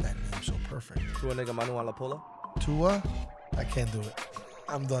you get that name so perfect? Tua Tagovailoa. Tua? I can't do it.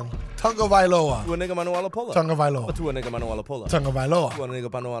 I'm done. Tagovailoa. Tua Tagovailoa. Tagovailoa. Tua Tagovailoa. Tagovailoa. Tua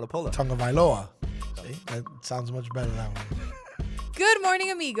Tagovailoa. Tagovailoa. See? That sounds much better that way. Good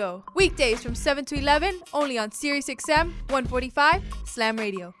morning, amigo. Weekdays from 7 to 11, only on SiriusXM 145 Slam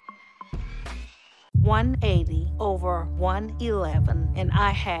Radio. 180 over 111, and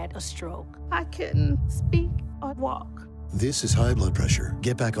I had a stroke. I couldn't speak or walk. This is high blood pressure.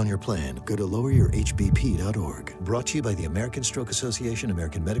 Get back on your plan. Go to loweryourhbp.org. Brought to you by the American Stroke Association,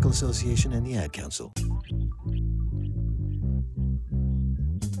 American Medical Association, and the Ad Council.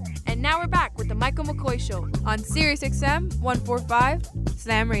 And now we're back with the Michael McCoy Show on SiriusXM 145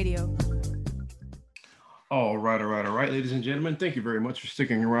 Slam Radio. All right, ladies and gentlemen. Thank you very much for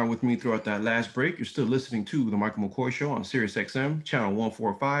sticking around with me throughout that last break. You're still listening to the Michael McCoy Show on SiriusXM, Channel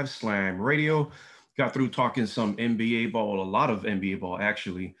 145 Slam Radio. Got through talking some NBA ball, a lot of NBA ball,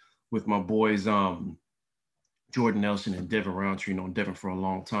 actually, with my boys Jordan Nelson and Devin Roundtree. Known Devin for a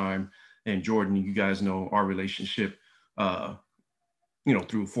long time. And Jordan, you guys know our relationship,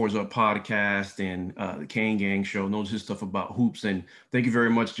 through Forza Podcast and the Kane Gang Show, knows his stuff about hoops. And thank you very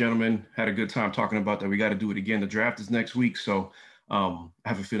much, gentlemen. Had a good time talking about that. We got to do it again. The draft is next week. So I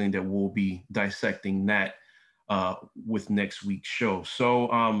have a feeling that we'll be dissecting that with next week's show.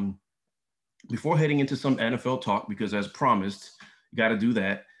 So before heading into some NFL talk, because as promised, you got to do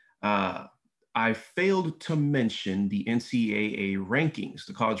that, I failed to mention the NCAA rankings,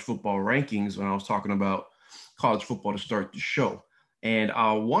 the college football rankings, when I was talking about college football to start the show. And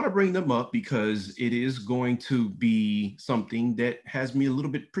I want to bring them up because it is going to be something that has me a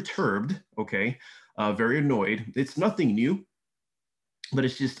little bit perturbed, okay? very annoyed. It's nothing new, but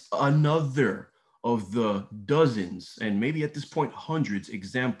it's just another of the dozens and maybe at this point hundreds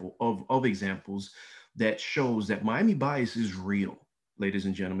of examples that shows that Miami bias is real, ladies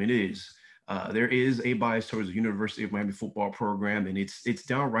and gentlemen. It is. There is a bias towards the University of Miami football program, and it's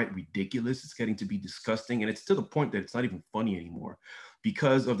downright ridiculous. It's getting to be disgusting, and it's to the point that it's not even funny anymore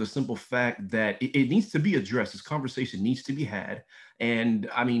because of the simple fact that it needs to be addressed. This conversation needs to be had. And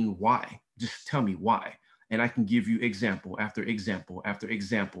I mean, why? Just tell me why. And I can give you example after example after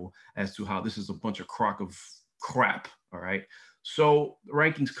example as to how this is a bunch of crock of crap, all right? So the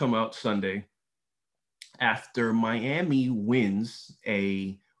rankings come out Sunday after Miami wins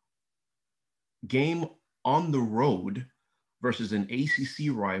a game on the road versus an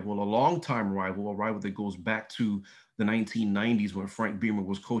ACC rival, a longtime rival, a rival that goes back to the 1990s when Frank Beamer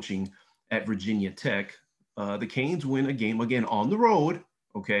was coaching at Virginia Tech. The Canes win a game again on the road,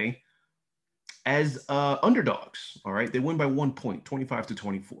 okay, as underdogs, all right? They win by 1 point,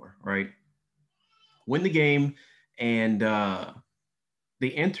 25-24, right? Win the game, and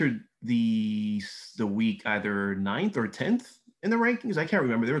they entered the week either 9th or 10th in the rankings. I can't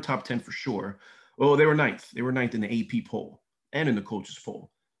remember. They were top 10 for sure. Well, they were 9th. They were 9th in the AP poll and in the coaches poll.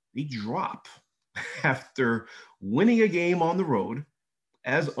 They drop after winning a game on the road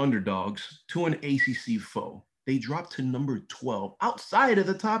as underdogs to an ACC foe. They dropped to number 12 outside of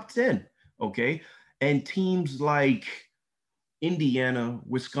the top 10. Okay. And teams like Indiana,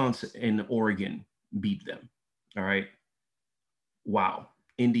 Wisconsin, and Oregon beat them. All right. Wow.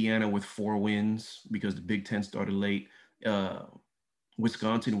 Indiana with 4 wins because the Big Ten started late.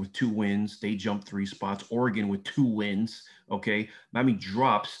 Wisconsin with 2 wins. They jumped 3 spots. Oregon with 2 wins. Okay. Miami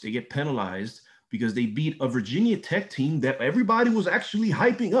drops. They get penalized because they beat a Virginia Tech team that everybody was actually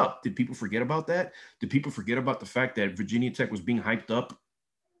hyping up. Did people forget about that? Did people forget about the fact that Virginia Tech was being hyped up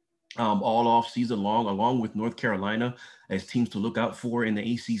all off season long, along with North Carolina as teams to look out for in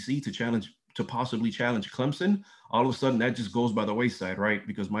the ACC to possibly challenge Clemson? All of a sudden that just goes by the wayside, right?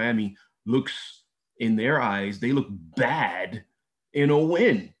 Because Miami looks, in their eyes, they look bad in a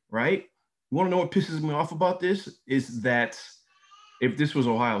win, right? You want to know what pisses me off about this is that if this was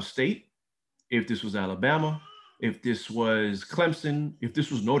Ohio State, if this was Alabama, if this was Clemson, if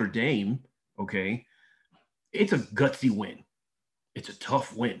this was Notre Dame, okay, it's a gutsy win. It's a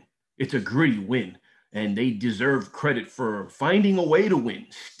tough win. It's a gritty win, and they deserve credit for finding a way to win,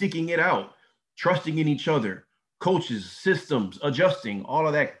 sticking it out, trusting in each other, coaches, systems, adjusting, all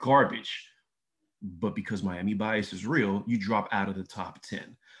of that garbage. But because Miami bias is real, you drop out of the top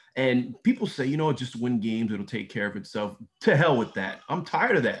 10. And people say, you know, just win games, it'll take care of itself. To hell with that. I'm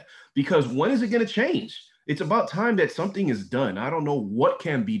tired of that, because when is it going to change? It's about time that something is done. I don't know what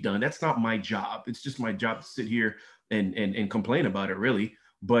can be done. That's not my job. It's just my job to sit here and complain about it, really.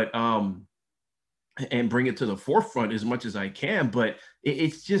 But and bring it to the forefront as much as I can. But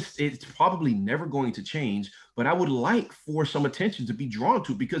it's probably never going to change. But I would like for some attention to be drawn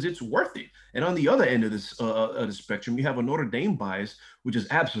to, because it's worth it. And on the other end of this of the spectrum, you have a Notre Dame bias, which is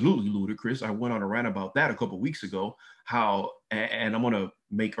absolutely ludicrous. I went on a rant about that a couple of weeks ago. How, and I'm going to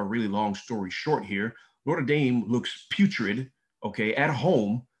make a really long story short here. Notre Dame looks putrid, okay, at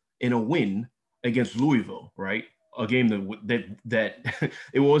home in a win against Louisville, right? A game that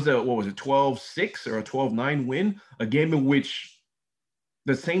it was a, what was it, 12-6 or a 12-9 win, a game in which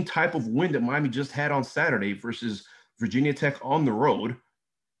the same type of win that Miami just had on Saturday versus Virginia Tech on the road.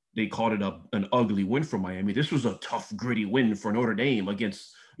 They called it an ugly win for Miami. This was a tough, gritty win for Notre Dame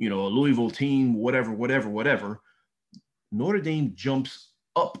against, you know, a Louisville team, whatever. Notre Dame jumps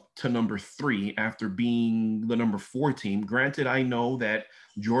up to number 3 after being the number 4 team. Granted, I know that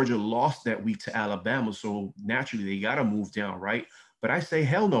Georgia lost that week to Alabama, so naturally they got to move down, right? But I say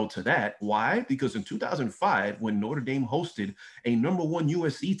hell no to that. Why? Because in 2005, when Notre Dame hosted a number 1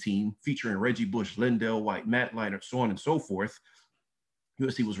 USC team featuring Reggie Bush, Lindell White, Matt Leinart, so on and so forth,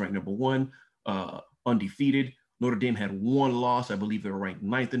 USC was ranked number 1, undefeated. Notre Dame had 1 loss. I believe they were ranked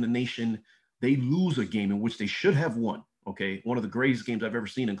 9th in the nation. They lose a game in which they should have won. Okay, one of the greatest games I've ever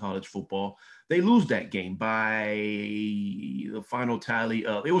seen in college football. They lose that game by the final tally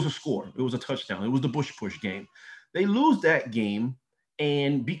of, it was a score. It was a touchdown. It was the Bush push game. They lose that game,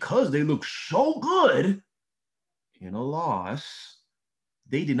 and because they look so good in a loss,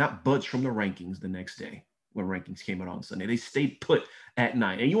 they did not budge from the rankings the next day when rankings came out on Sunday. They stayed put at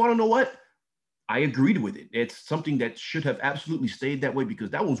 9. And you want to know what? I agreed with it. It's something that should have absolutely stayed that way, because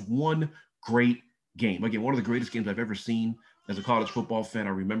that was one great game. Again, one of the greatest games I've ever seen as a college football fan. I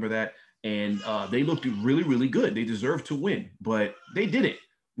remember that. And they looked really, really good. They deserved to win, but they didn't.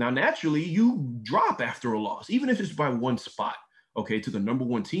 Now, naturally, you drop after a loss, even if it's by 1 spot, okay, to the number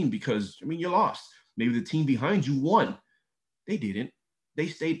 1 team, because, I mean, you lost. Maybe the team behind you won. They didn't. They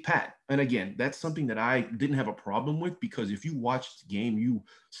stayed pat. And again, that's something that I didn't have a problem with, because if you watched the game, you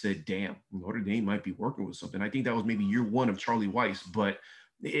said, damn, Notre Dame might be working with something. I think that was maybe year one of Charlie Weiss, but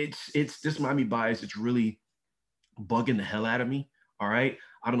it's this Miami bias. It's really bugging the hell out of me. All right.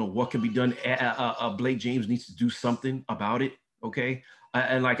 I don't know what can be done. Blake James needs to do something about it. Okay.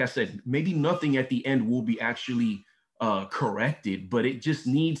 And like I said, maybe nothing at the end will be actually corrected, but it just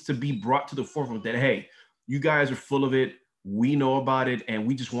needs to be brought to the forefront that, hey, you guys are full of it. We know about it, and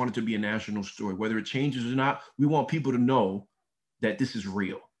we just want it to be a national story. Whether it changes or not, we want people to know that this is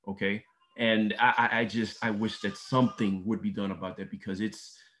real, okay? And I wish that something would be done about that, because it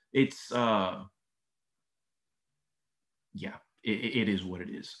is what it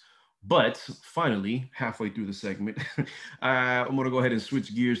is. But finally, halfway through the segment, I'm going to go ahead and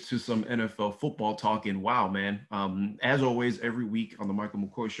switch gears to some NFL football talk. And wow, man, as always, every week on the Michael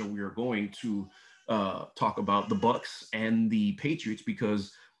McCoy Show, we are going to talk about the Bucs and the Patriots,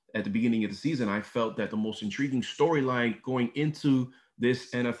 because at the beginning of the season, I felt that the most intriguing storyline going into this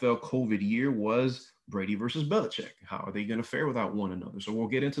NFL COVID year was Brady versus Belichick. How are they going to fare without one another? So we'll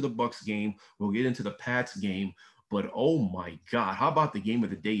get into the Bucs game. We'll get into the Pats game. But oh my God, how about the game of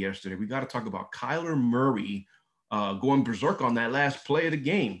the day yesterday? We got to talk about Kyler Murray going berserk on that last play of the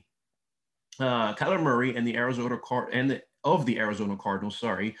game. Kyler Murray and the Arizona Cardinals,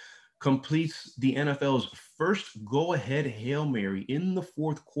 completes the NFL's first go-ahead Hail Mary in the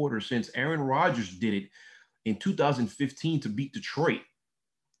fourth quarter since Aaron Rodgers did it in 2015 to beat Detroit.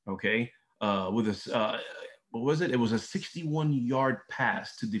 Okay, with a what was it? It was a 61-yard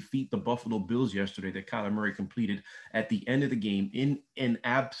pass to defeat the Buffalo Bills yesterday that Kyler Murray completed at the end of the game in an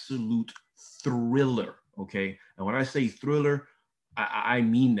absolute thriller. Okay, and when I say thriller, I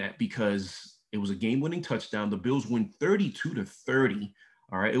mean that, because it was a game-winning touchdown. The Bills win 32-30.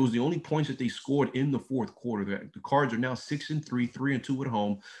 All right, it was the only points that they scored in the fourth quarter. The Cards are now 6-3, 3-2 at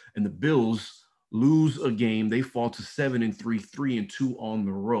home, and the Bills lose a game. They fall to 7-3, 3-2 on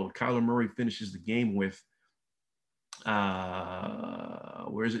the road. Kyler Murray finishes the game with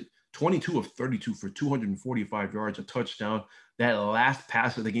 22 of 32 for 245 yards, a touchdown. That last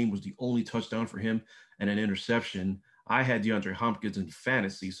pass of the game was the only touchdown for him, and an interception. I had DeAndre Hopkins in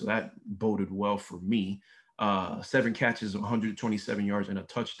fantasy, so that boded well for me. 7 catches, 127 yards, and a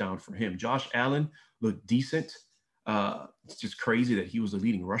touchdown for him. Josh Allen looked decent. It's just crazy that he was the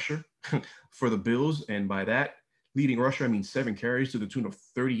leading rusher for the Bills. And by that leading rusher, I mean 7 carries to the tune of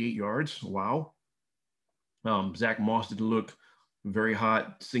 38 yards. Wow. Zach Moss didn't look very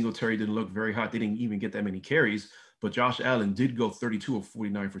hot. Singletary didn't look very hot. They didn't even get that many carries. But Josh Allen did go 32 of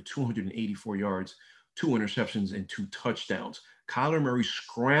 49 for 284 yards, 2 interceptions, and 2 touchdowns. Kyler Murray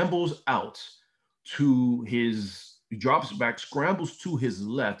scrambles out to drops back, scrambles to his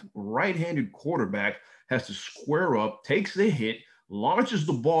left. Right-handed quarterback has to square up, takes the hit, launches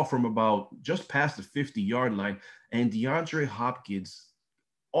the ball from about just past the 50-yard line, and DeAndre Hopkins,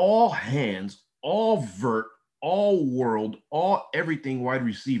 all hands, all vert, all world, all everything wide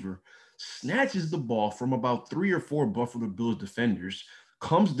receiver, snatches the ball from about 3 or 4 Buffalo Bills defenders,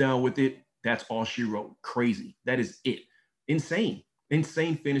 comes down with it. That's all she wrote. Crazy. That is it. Insane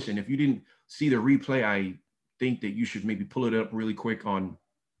finish. And if you didn't see the replay, I think that you should maybe pull it up really quick on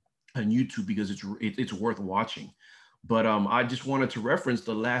YouTube, because it's worth watching. But I just wanted to reference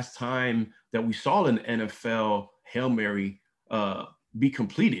the last time that we saw an NFL Hail Mary be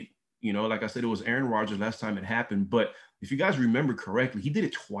completed. You know, like I said, it was Aaron Rodgers last time it happened. But if you guys remember correctly, he did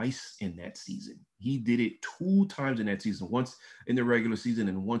it twice in that season. He did it 2 times in that season, once in the regular season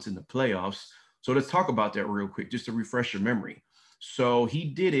and once in the playoffs. So let's talk about that real quick, just to refresh your memory. So he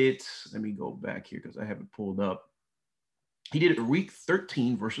did it. Let me go back here because I have it pulled up. He did it week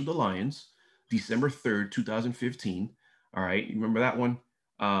 13 versus the Lions, December 3rd, 2015. All right. You remember that one?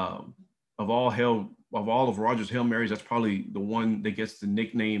 Of all of Rodgers' Hail Marys, that's probably the one that gets the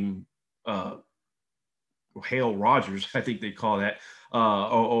nickname Hail Rodgers, I think they call that,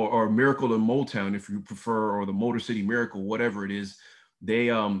 or Miracle in Motown, if you prefer, or the Motor City Miracle, whatever it is.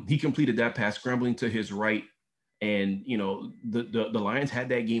 He completed that pass, scrambling to his right. And, you know, the Lions had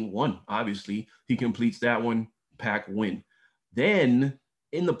that game won, obviously. He completes that one, Pack win. Then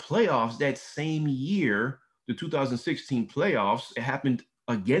in the playoffs that same year, the 2016 playoffs, it happened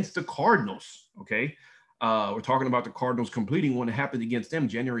against the Cardinals, okay? We're talking about the Cardinals completing one that happened against them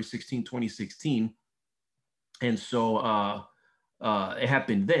January 16, 2016. And so it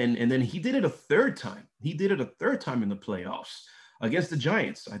happened then. And then he did it a third time. He did it a third time in the playoffs against the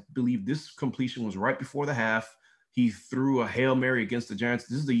Giants. I believe this completion was right before the half. He threw a Hail Mary against the Giants.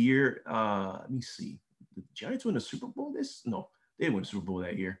 This is the year, let me see. Did the Giants win the Super Bowl? No, they didn't win the Super Bowl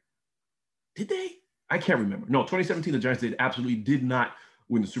that year. Did they? I can't remember. No, 2017, the Giants did not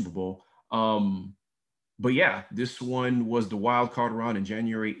win the Super Bowl. But yeah, this one was the wild card round in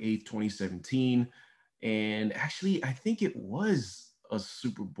January 8th, 2017. And actually, I think it was a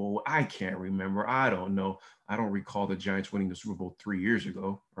Super Bowl. I can't remember. I don't know. I don't recall the Giants winning the Super Bowl 3 years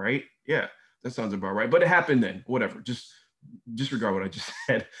ago, right? Yeah, that sounds about right. But it happened then. Whatever. Just disregard what I just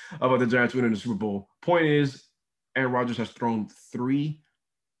said about the Giants winning the Super Bowl. Point is, Aaron Rodgers has thrown 3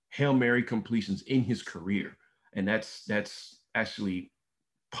 Hail Mary completions in his career. And that's actually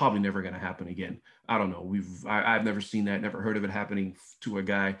probably never going to happen again. I don't know. I've never seen that, never heard of it happening to a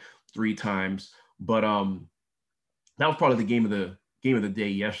guy 3 times. But that was probably the game of the day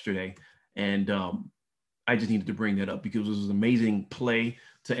yesterday. And I just needed to bring that up because it was an amazing play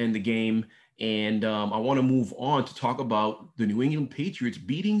to end the game. And I want to move on to talk about the New England Patriots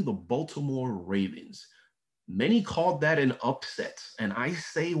beating the Baltimore Ravens. Many called that an upset. And I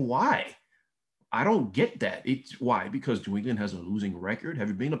say, why? I don't get that. It's why? Because New England has a losing record. Have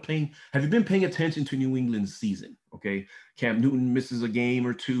you been paying attention to New England's season? Okay. Cam Newton misses a game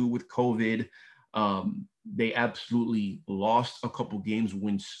or 2 with COVID. They absolutely lost a couple games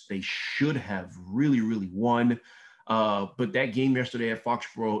when they should have really, really won. But that game yesterday at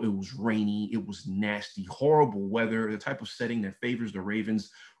Foxborough, it was rainy. It was nasty, horrible weather, the type of setting that favors the Ravens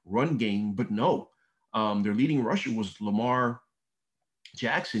run game. But no, their leading rusher was Lamar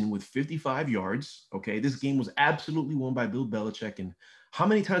Jackson with 55 yards. Okay. This game was absolutely won by Bill Belichick. And how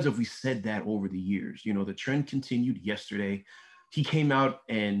many times have we said that over the years? You know, the trend continued yesterday. He came out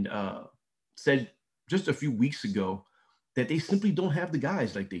and said just a few weeks ago that they simply don't have the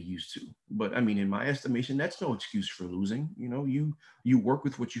guys like they used to. But I mean, in my estimation, that's no excuse for losing. You know, you work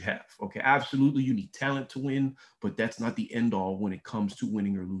with what you have. Okay. Absolutely. You need talent to win, but that's not the end all when it comes to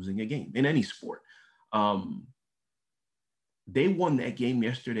winning or losing a game in any sport. They won that game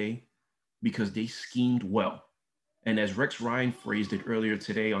yesterday because they schemed well. And as Rex Ryan phrased it earlier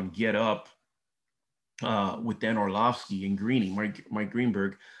today on Get Up with Dan Orlovsky and Mike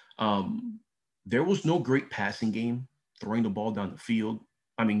Greenberg, there was no great passing game, throwing the ball down the field.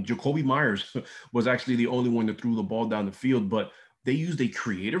 I mean, Jacoby Myers was actually the only one that threw the ball down the field, but they used a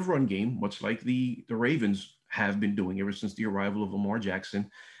creative run game, much like the Ravens have been doing ever since the arrival of Lamar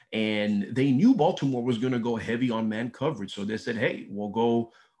Jackson. And they knew Baltimore was going to go heavy on man coverage. So they said, hey, we'll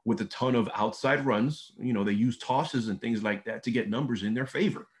go with a ton of outside runs. You know, they use tosses and things like that to get numbers in their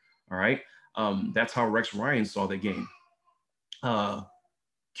favor. All right. That's how Rex Ryan saw the game.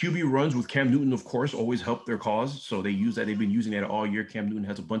 QB runs with Cam Newton, of course, always help their cause. So they use that. They've been using that all year. Cam Newton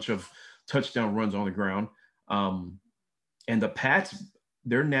has a bunch of touchdown runs on the ground. And the Pats,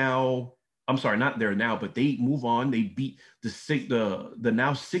 but they move on. They beat the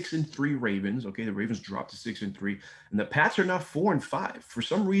now 6-3 Ravens. Okay, the Ravens dropped to 6-3, and the Pats are now 4-5. For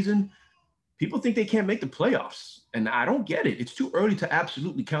some reason, people think they can't make the playoffs, and I don't get it. It's too early to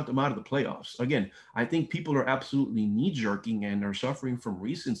absolutely count them out of the playoffs. Again, I think people are absolutely knee-jerking and are suffering from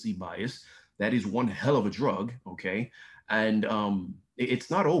recency bias. That is one hell of a drug. Okay, and it's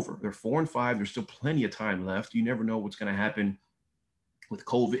not over. They're 4-5. There's still plenty of time left. You never know what's going to happen with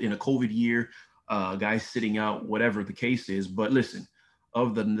COVID in a COVID year, guys sitting out, whatever the case is. But listen,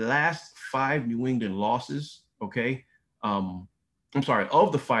 of the last 5 New England losses, okay, of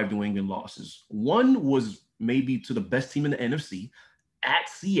the 5 New England losses, one was maybe to the best team in the NFC at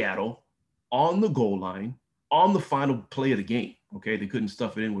Seattle on the goal line on the final play of the game. Okay, they couldn't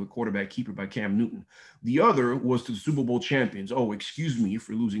stuff it in with a quarterback keeper by Cam Newton. The other was to the Super Bowl champions. Oh, excuse me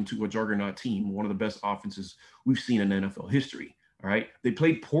for losing to a juggernaut team, one of the best offenses we've seen in NFL history. All right. They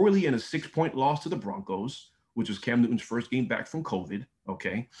played poorly in a 6-point loss to the Broncos, which was Cam Newton's first game back from COVID.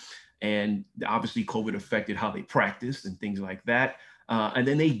 Okay. And obviously COVID affected how they practiced and things like that. And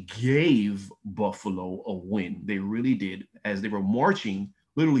then they gave Buffalo a win. They really did, as they were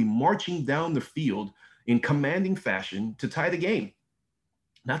literally marching down the field in commanding fashion to tie the game.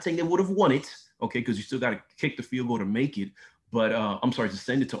 Not saying they would have won it. Okay. Because you still got to kick the field goal to make it. But to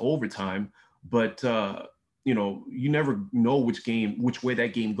send it to overtime. But, you know, you never know which way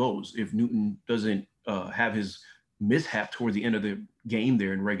that game goes if Newton doesn't have his mishap towards the end of the game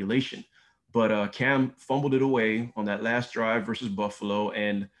there in regulation. But Cam fumbled it away on that last drive versus Buffalo.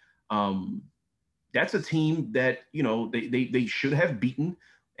 And that's a team that, you know, they should have beaten,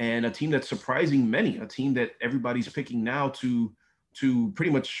 and a team that's surprising many, a team that everybody's picking now to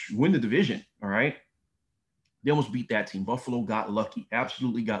pretty much win the division. All right. They almost beat that team. Buffalo got lucky,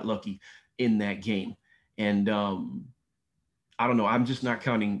 absolutely got lucky in that game. And I don't know. I'm just not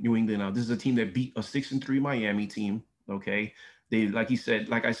counting New England out. This is a team that beat a 6-3 Miami team. Okay. They, like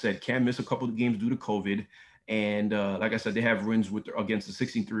I said, Cam missed a couple of games due to COVID. And like I said, they have wins against the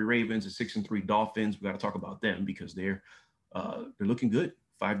 6-3 Ravens, the 6-3 Dolphins. We got to talk about them because they're looking good.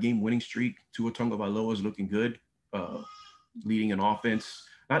 5-game winning streak. Tua Tagovailoa is looking good, leading an offense.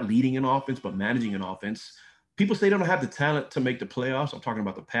 Not leading an offense, but managing an offense. People say they don't have the talent to make the playoffs. I'm talking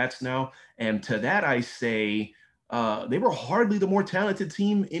about the Pats now. And to that, I say they were hardly the more talented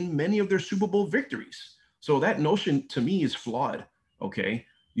team in many of their Super Bowl victories. So that notion to me is flawed. Okay.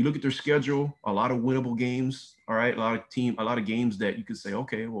 You look at their schedule, a lot of winnable games. All right. A lot of games that you could say,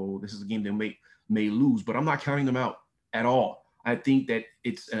 okay, well, this is a game they may lose, but I'm not counting them out at all. I think that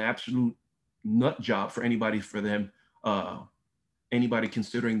it's an absolute nut job for anybody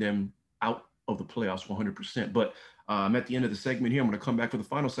considering them out of the playoffs 100%. But I'm at the end of the segment here. I'm going to come back for the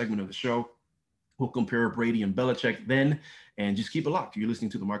final segment of the show. We'll compare Brady and Belichick then, and just keep it locked. You're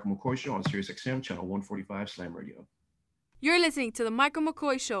listening to the Michael McCoy Show on SiriusXM, channel 145 Slam Radio. You're listening to the Michael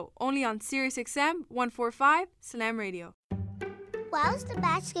McCoy Show, only on SiriusXM 145 Slam Radio. Why was the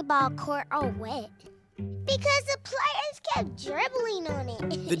basketball court all wet? Because the players kept dribbling on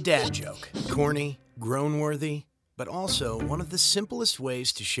it. The dad joke. Corny, groan-worthy, but also one of the simplest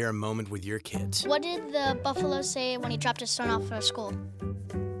ways to share a moment with your kids. What did the buffalo say when he dropped his son off for school?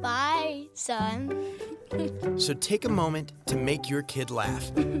 Bye, son. So take a moment to make your kid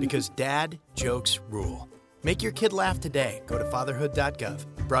laugh, because dad jokes rule. Make your kid laugh today. Go to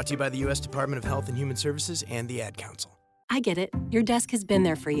fatherhood.gov. Brought to you by the U.S. Department of Health and Human Services and the Ad Council. I get it. Your desk has been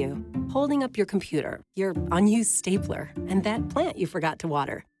there for you, holding up your computer, your unused stapler, and that plant you forgot to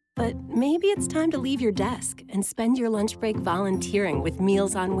water. But maybe it's time to leave your desk and spend your lunch break volunteering with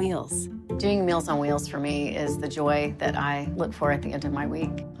Meals on Wheels. Doing Meals on Wheels for me is the joy that I look for at the end of my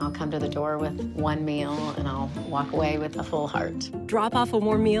week. I'll come to the door with one meal and I'll walk away with a full heart. Drop off a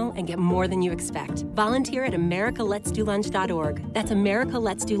warm meal and get more than you expect. Volunteer at americaletsdolunch.org. That's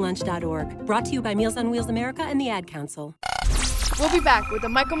americaletsdolunch.org. Brought to you by Meals on Wheels America and the Ad Council. We'll be back with the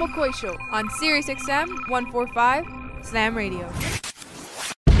Michael McCoy Show on SiriusXM 145 Slam Radio.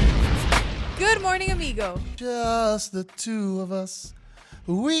 Good morning, amigo. Just the two of us.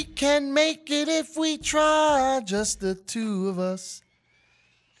 We can make it if we try. Just the two of us.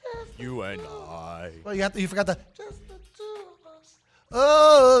 You and I. Well, you forgot the. Just the two of us.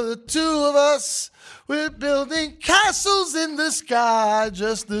 Oh, the two of us. We're building castles in the sky.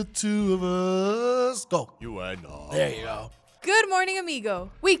 Just the two of us. Go. You and I. There you go. Good morning, amigo.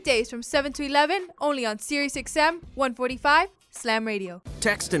 Weekdays from 7 to 11, only on SiriusXM 145 Slam Radio.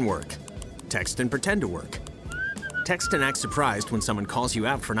 Text and work. Text and pretend to work. Text and act surprised when someone calls you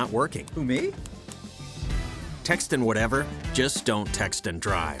out for not working. Who, me? Text and whatever, just don't text and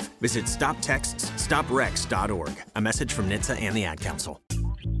drive. Visit StopTextsStopWrecks.org. A message from NHTSA and the Ad Council.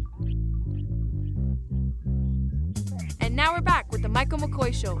 And now we're back with the Michael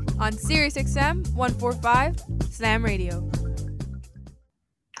McCoy Show on SiriusXM 145 Slam Radio.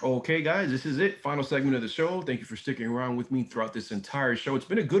 Okay, guys, this is it. Final segment of the show. Thank you for sticking around with me throughout this entire show. It's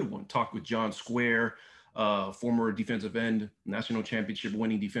been a good one. Talked with John Square, former defensive end, national championship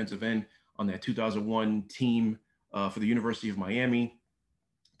winning defensive end on that 2001 team for the University of Miami.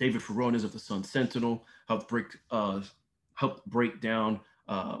 David Furones of the Sun Sentinel helped break down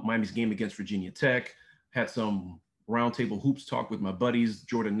Miami's game against Virginia Tech. Had some roundtable hoops talk with my buddies,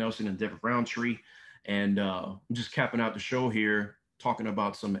 Jordan Nelson and Devin Roundtree. And I'm just capping out the show here, talking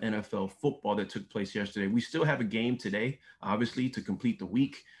about some NFL football that took place yesterday. We still have a game today, obviously, to complete the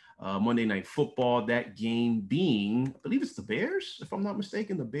week. Monday Night Football, that game being, I believe it's the Bears, if I'm not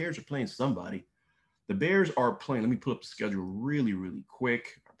mistaken. The Bears are playing somebody. The Bears are playing, let me pull up the schedule really, really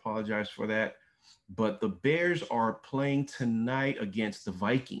quick. I apologize for that. But the Bears are playing tonight against the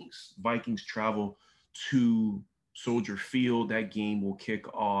Vikings. Vikings travel to Soldier Field. That game will kick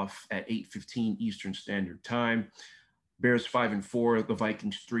off at 8:15 Eastern Standard Time. Bears 5-4, the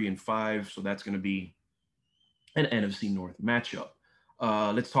Vikings 3-5. So that's going to be an NFC North matchup.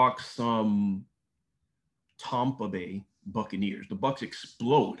 Let's talk some Tampa Bay Buccaneers. The Bucs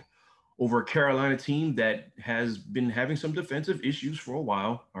explode over a Carolina team that has been having some defensive issues for a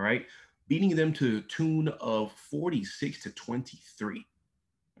while. All right, beating them to the tune of 46-23.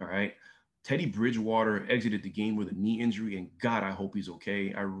 All right, Teddy Bridgewater exited the game with a knee injury, and God, I hope he's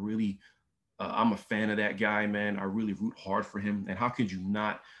okay. I'm a fan of that guy, man. I really root hard for him. And how could you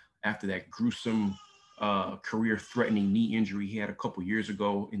not, after that gruesome career-threatening knee injury he had a couple years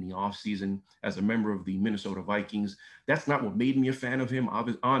ago in the offseason as a member of the Minnesota Vikings? That's not what made me a fan of him.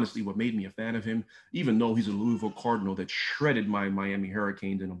 Honestly, what made me a fan of him, even though he's a Louisville Cardinal that shredded my Miami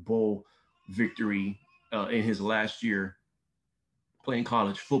Hurricanes in a bowl victory in his last year playing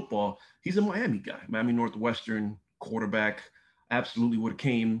college football, he's a Miami guy, Miami Northwestern quarterback. absolutely would have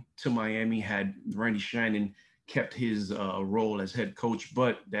came to Miami had Randy Shannon kept his role as head coach,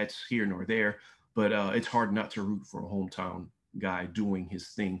 but that's here nor there. But it's hard not to root for a hometown guy doing his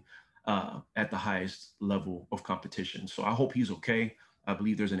thing at the highest level of competition. So I hope he's okay. I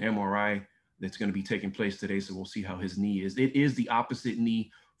believe there's an MRI that's going to be taking place today, so we'll see how his knee is. It is the opposite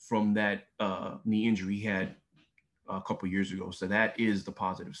knee from that knee injury he had a couple years ago, so that is the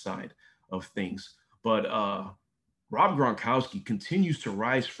positive side of things. But Rob Gronkowski continues to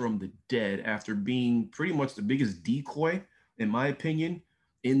rise from the dead after being pretty much the biggest decoy, in my opinion,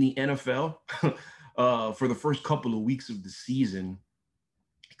 in the NFL for the first couple of weeks of the season.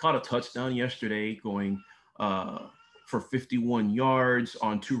 He caught a touchdown yesterday going for 51 yards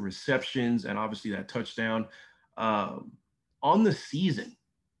on 2 receptions, and obviously that touchdown. On the season,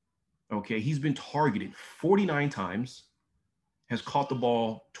 okay, he's been targeted 49 times, has caught the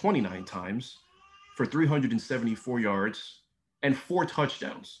ball 29 times for 374 yards and 4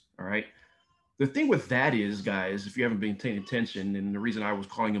 touchdowns, all right? The thing with that is, guys, if you haven't been paying attention, and the reason I was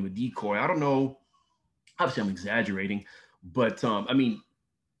calling him a decoy, I don't know, obviously I'm exaggerating, but I mean,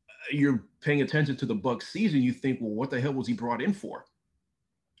 you're paying attention to the Bucs season, you think, well, what the hell was he brought in for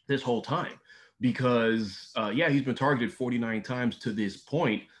this whole time? Because, yeah, he's been targeted 49 times to this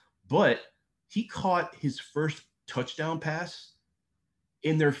point, but he caught his first touchdown pass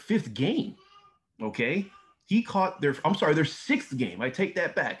in their 5th game, okay? He caught their 6th game. I take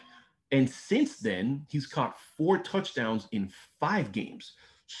that back. And since then, he's caught 4 touchdowns in 5 games.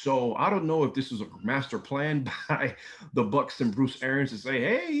 So I don't know if this was a master plan by the Bucs and Bruce Arians to say,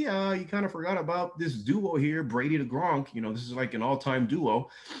 hey, you kind of forgot about this duo here, Brady to Gronk. You know, this is like an all-time duo.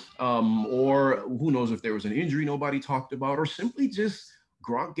 Or who knows if there was an injury nobody talked about, or simply just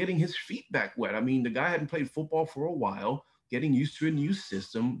Gronk getting his feet back wet. I mean, the guy hadn't played football for a while, getting used to a new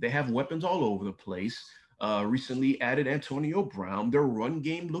system. They have weapons all over the place. Recently added Antonio Brown. Their run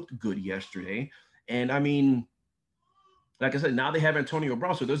game looked good yesterday. And I mean, like I said, now they have Antonio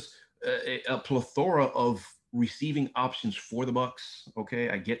Brown. So there's a plethora of receiving options for the Bucs.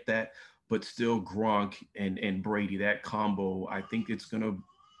 Okay, I get that. But still, Gronk and Brady, that combo, I think it's going to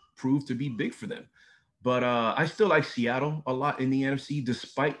prove to be big for them. But I still like Seattle a lot in the NFC,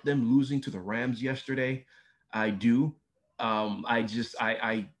 despite them losing to the Rams yesterday. I do. I've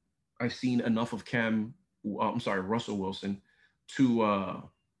seen enough of Russell Wilson to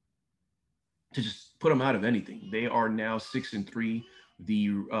just put them out of anything. They are now 6-3. The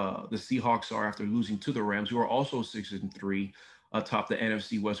Seahawks are, after losing to the Rams, who are also 6-3, atop the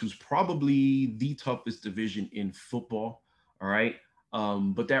NFC West, who's probably the toughest division in football. All right.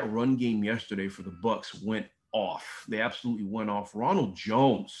 But that run game yesterday for the Bucs went off. They absolutely went off. Ronald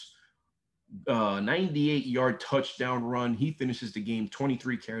Jones, 98-yard touchdown run. He finishes the game,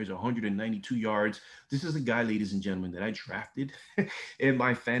 23 carries, 192 yards. This is a guy, ladies and gentlemen, that I drafted in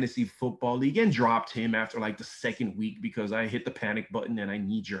my fantasy football league and dropped him after like the 2nd week because I hit the panic button and I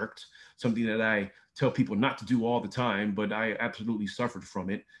knee jerked, something that I tell people not to do all the time, but I absolutely suffered from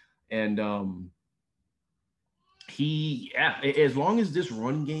it. And as long as this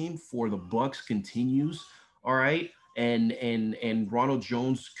run game for the Bucs continues, all right, and Ronald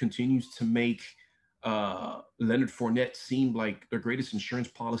Jones continues to make Leonard Fournette seem like the greatest insurance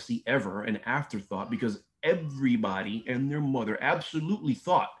policy ever, an afterthought, because everybody and their mother absolutely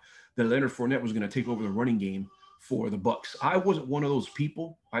thought that Leonard Fournette was going to take over the running game for the Bucs. I wasn't one of those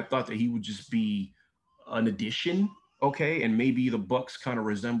people. I thought that he would just be an addition, okay, and maybe the Bucs kind of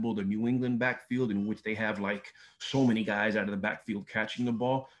resemble the New England backfield, in which they have like so many guys out of the backfield catching the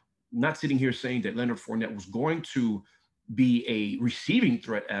ball. Not sitting here saying that Leonard Fournette was going to be a receiving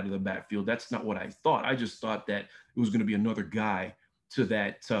threat out of the backfield. That's not what I thought. I just thought that it was going to be another guy to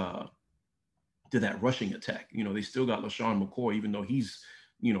that rushing attack. You know, they still got LaShawn McCoy, even though he's,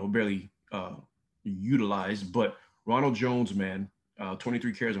 you know, barely utilized. But Ronald Jones, man,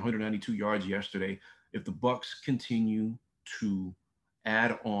 23 carries, 192 yards yesterday. If the Bucs continue to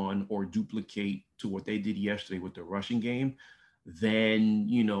add on or duplicate to what they did yesterday with the rushing game, then,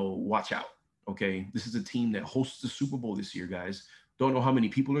 you know, watch out. Okay. This is a team that hosts the Super Bowl this year, guys. Don't know how many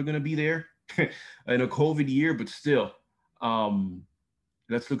people are going to be there in a COVID year, but still,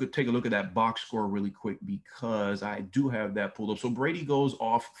 let's take a look at that box score really quick, because I do have that pulled up. So Brady goes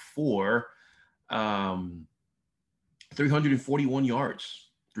off for 341 yards,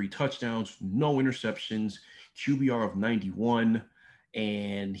 3 touchdowns, no interceptions, QBR of 91.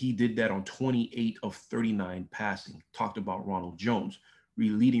 And he did that on 28 of 39 passing. Talked about Ronald Jones.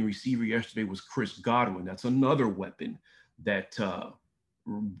 Leading receiver yesterday was Chris Godwin. That's another weapon that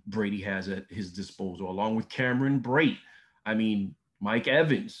Brady has at his disposal, along with Cameron Brate. I mean, Mike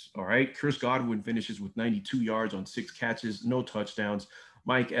Evans, all right? Chris Godwin finishes with 92 yards on 6 catches, no touchdowns.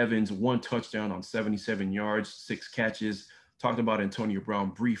 Mike Evans, 1 touchdown on 77 yards, 6 catches. Talked about Antonio Brown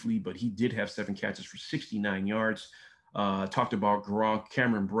briefly, but he did have 7 catches for 69 yards. Talked about Gronk.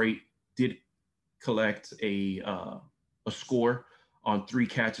 Cameron Brate did collect a score on 3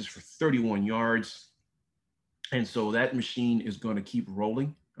 catches for 31 yards. And so that machine is going to keep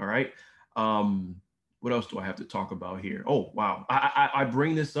rolling, all right? What else do I have to talk about here? Oh, wow. I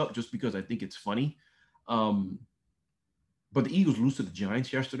bring this up just because I think it's funny. But the Eagles lose to the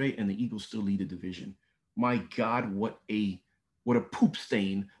Giants yesterday, and the Eagles still lead the division. My God, what a poop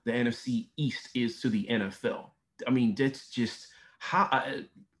stain the NFC East is to the NFL. I mean, that's just how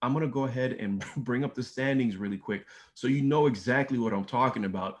I'm going to go ahead and bring up the standings really quick so you know exactly what I'm talking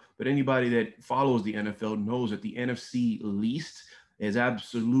about. But anybody that follows the NFL knows that the NFC least is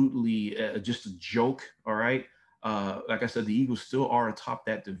absolutely just a joke, all right? Like I said, the Eagles still are atop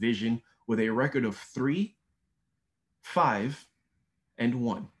that division with a record of 3-5-1.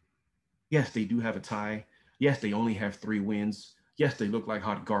 Yes, they do have a tie. Yes, they only have 3 wins. Yes, they look like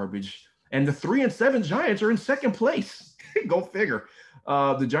hot garbage. And the 3-7 Giants are in second place. Go figure.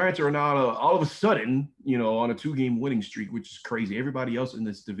 The Giants are now all of a sudden, on a 2-game winning streak, which is crazy. Everybody else in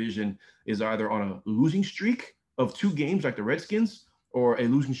this division is either on a losing streak of 2 games like the Redskins or a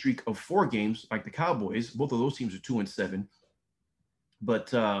losing streak of 4 games like the Cowboys. Both of those teams are 2-7. But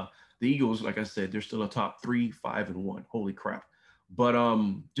the Eagles, like I said, they're still a top 3-5-1. Holy crap. But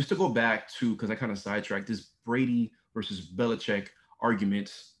just to go back to, because I kind of sidetracked, this Brady versus Belichick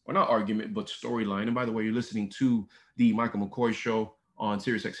argument, or not argument, but storyline. And by the way, you're listening to the Michael McCoy Show on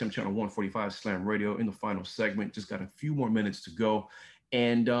SiriusXM channel 145 Slam Radio in the final segment. Just got a few more minutes to go.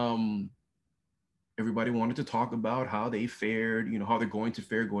 And everybody wanted to talk about how they fared, how they're going to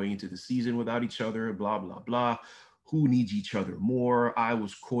fare going into the season without each other, blah, blah, blah. Who needs each other more? I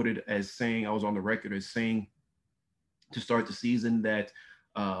was quoted as saying, I was on the record as saying to start the season that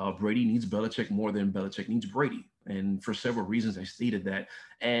Brady needs Belichick more than Belichick needs Brady. And for several reasons, I stated that.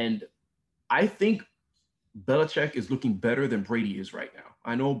 And I think Belichick is looking better than Brady is right now.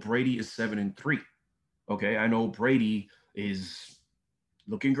 I know Brady is 7-3. Okay. I know Brady is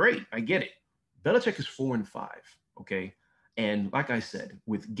looking great. I get it. Belichick is 4-5. Okay. And like I said,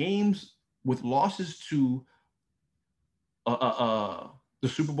 with losses to the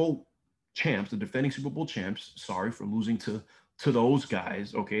Super Bowl champs, the defending Super Bowl champs, sorry for losing to those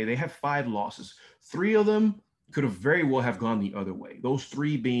guys. Okay. They have 5 losses. 3 of them could have very well have gone the other way. Those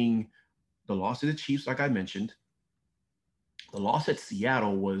 3 being the loss to the Chiefs, like I mentioned. The loss at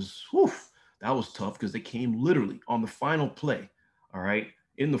Seattle was, that was tough because they came literally on the final play, all right,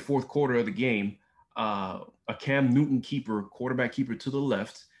 in the 4th quarter of the game. A Cam Newton quarterback keeper to the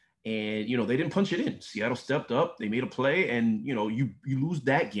left, and, they didn't punch it in. Seattle stepped up. They made a play, and, you lose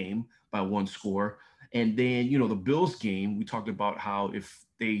that game by 1 score. And then, the Bills game, we talked about how if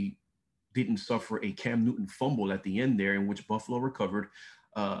they didn't suffer a Cam Newton fumble at the end there in which Buffalo recovered,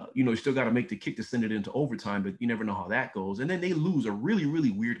 you still got to make the kick to send it into overtime, but you never know how that goes. And then they lose a really,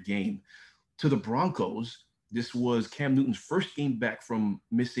 really weird game to the Broncos. This was Cam Newton's first game back from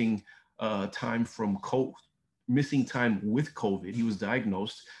missing time with COVID. He was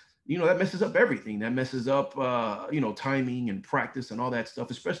diagnosed. That messes up everything. That messes up, timing and practice and all that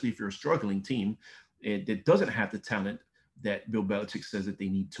stuff, especially if you're a struggling team that doesn't have the talent that Bill Belichick says that they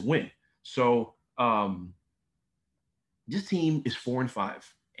need to win. So this team is 4-5,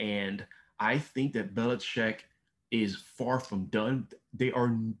 and I think that Belichick is far from done. They are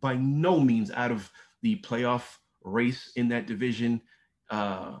by no means out of the playoff race in that division.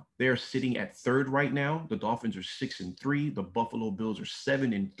 They are sitting at 3rd right now. The Dolphins are 6-3. The Buffalo Bills are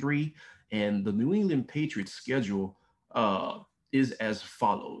 7-3, and the New England Patriots schedule is as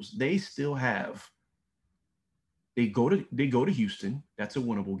follows. They still have. They go to Houston. That's a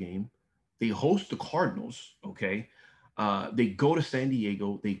winnable game. They host the Cardinals, okay? They go to San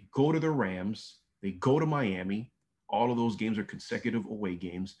Diego. They go to the Rams. They go to Miami. All of those games are consecutive away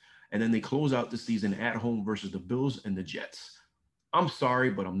games. And then they close out the season at home versus the Bills and the Jets. I'm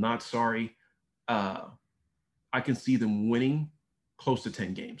sorry, but I'm not sorry. I can see them winning close to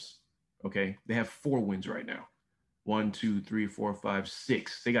 10 games, okay? They have 4 wins right now. 1, 2, 3, 4, 5,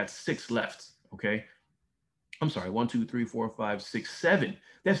 6. They got 6 left, okay? I'm sorry, 1, 2, 3, 4, 5, 6, 7.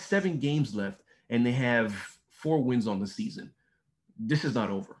 They have 7 games left, and they have 4 wins on the season. This is not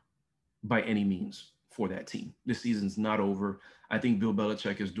over by any means for that team. This season's not over. I think Bill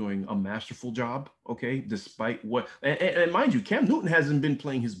Belichick is doing a masterful job, okay, despite what – and mind you, Cam Newton hasn't been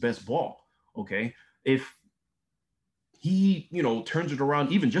playing his best ball, okay? If he, turns it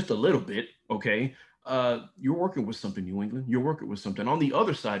around even just a little bit, okay, you're working with something, New England. You're working with something. On the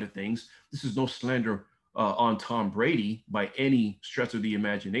other side of things, this is no slander on Tom Brady by any stretch of the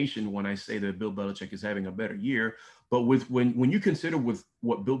imagination when I say that Bill Belichick is having a better year. But when you consider with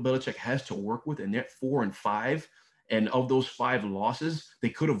what Bill Belichick has to work with, and they're 4-5, and of those 5 losses, they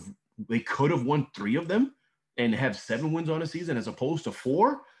could have won 3 of them and have 7 wins on a season as opposed to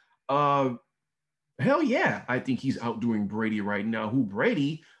 4. Hell yeah, I think he's outdoing Brady right now. Who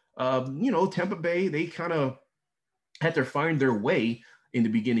Brady? Tampa Bay, they kind of had to find their way in the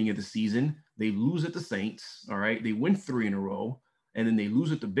beginning of the season. They lose at the Saints, all right? They win 3 in a row, and then they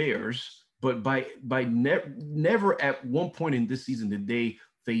lose at the Bears. But never at one point in this season did they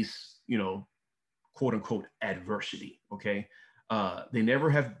face, quote unquote adversity. Okay, they never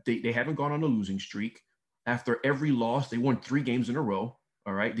have. They haven't gone on a losing streak. After every loss, they won 3 games in a row.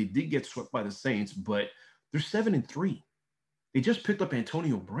 All right, they did get swept by the Saints, but they're 7-3. They just picked up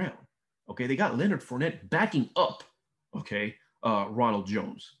Antonio Brown. Okay, they got Leonard Fournette backing up. Okay, Ronald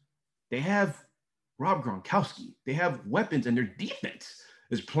Jones. They have Rob Gronkowski. They have weapons, and their defense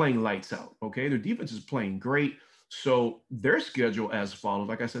is playing lights out. Okay, their defense is playing great. So their schedule as follows.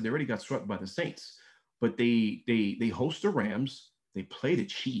 Like I said, they already got swept by the Saints, but they host the Rams. They play the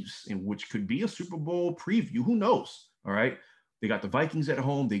Chiefs, in which could be a Super Bowl preview. Who knows? All right. They got the Vikings at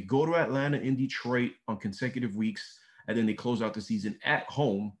home. They go to Atlanta and Detroit on consecutive weeks, and then they close out the season at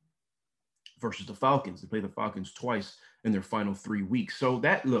home versus the Falcons. They play the Falcons twice in their final 3 weeks. So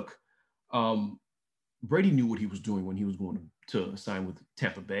that look, Brady knew what he was doing when he was going to sign with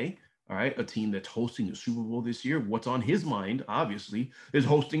Tampa Bay. All right, a team that's hosting a Super Bowl this year. What's on his mind, obviously, is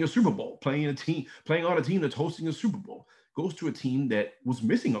hosting a Super Bowl, playing on a team that's hosting a Super Bowl. Goes to a team that was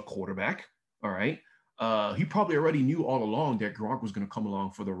missing a quarterback. All right. He probably already knew all along that Gronk was going to come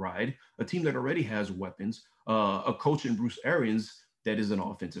along for the ride. A team that already has weapons, a coach in Bruce Arians that is an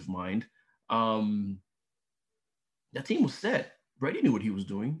offensive mind. That team was set. Brady knew what he was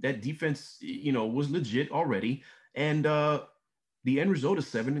doing. That defense, was legit already. And the end result is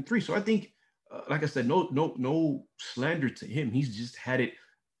 7-3. So I think, like I said, no slander to him. He's just had it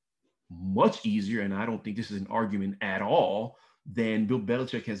much easier. And I don't think this is an argument at all than Bill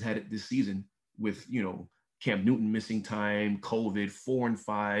Belichick has had it this season with, Cam Newton missing time, COVID,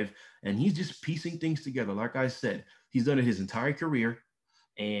 4-5. And he's just piecing things together. Like I said, he's done it his entire career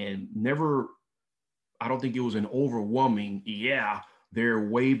and never, I don't think it was an overwhelming, they're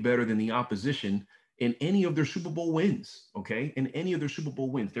way better than the opposition in any of their Super Bowl wins, okay? In any of their Super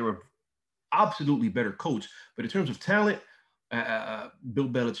Bowl wins. They were absolutely better coach. But in terms of talent, Bill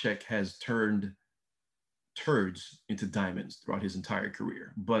Belichick has turned turds into diamonds throughout his entire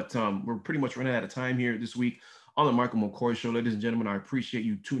career. But we're pretty much running out of time here this week on the Michael McCoy Show. Ladies and gentlemen, I appreciate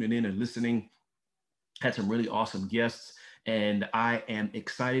you tuning in and listening. Had some really awesome guests, and I am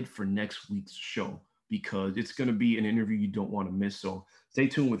excited for next week's show because it's going to be an interview you don't want to miss. So stay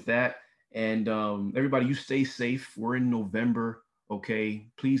tuned with that. And everybody, you stay safe. We're in November, okay?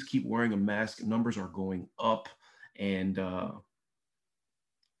 Please keep wearing a mask. Numbers are going up. And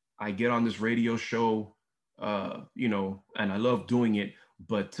I get on this radio show, and I love doing it.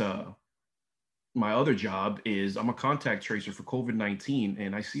 But my other job is I'm a contact tracer for COVID-19.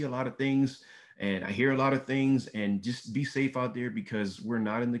 And I see a lot of things and I hear a lot of things. And just be safe out there because we're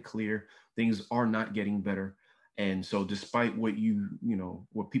not in the clear. Things are not getting better. And so despite what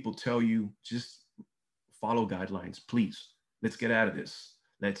what people tell you, just follow guidelines, please. Let's get out of this.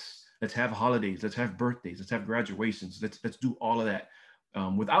 Let's have holidays. Let's have birthdays. Let's have graduations. Let's do all of that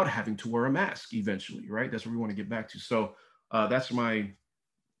without having to wear a mask eventually, right? That's what we want to get back to. So that's my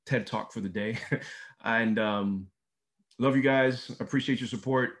TED Talk for the day. And love you guys. Appreciate your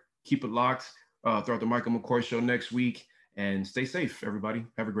support. Keep it locked throughout the Michael McCoy Show next week. And stay safe, everybody.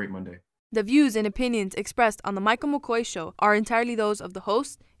 Have a great Monday. The views and opinions expressed on the Michael McCoy Show are entirely those of the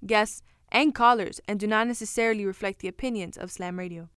host, guests, and callers and do not necessarily reflect the opinions of Slam Radio.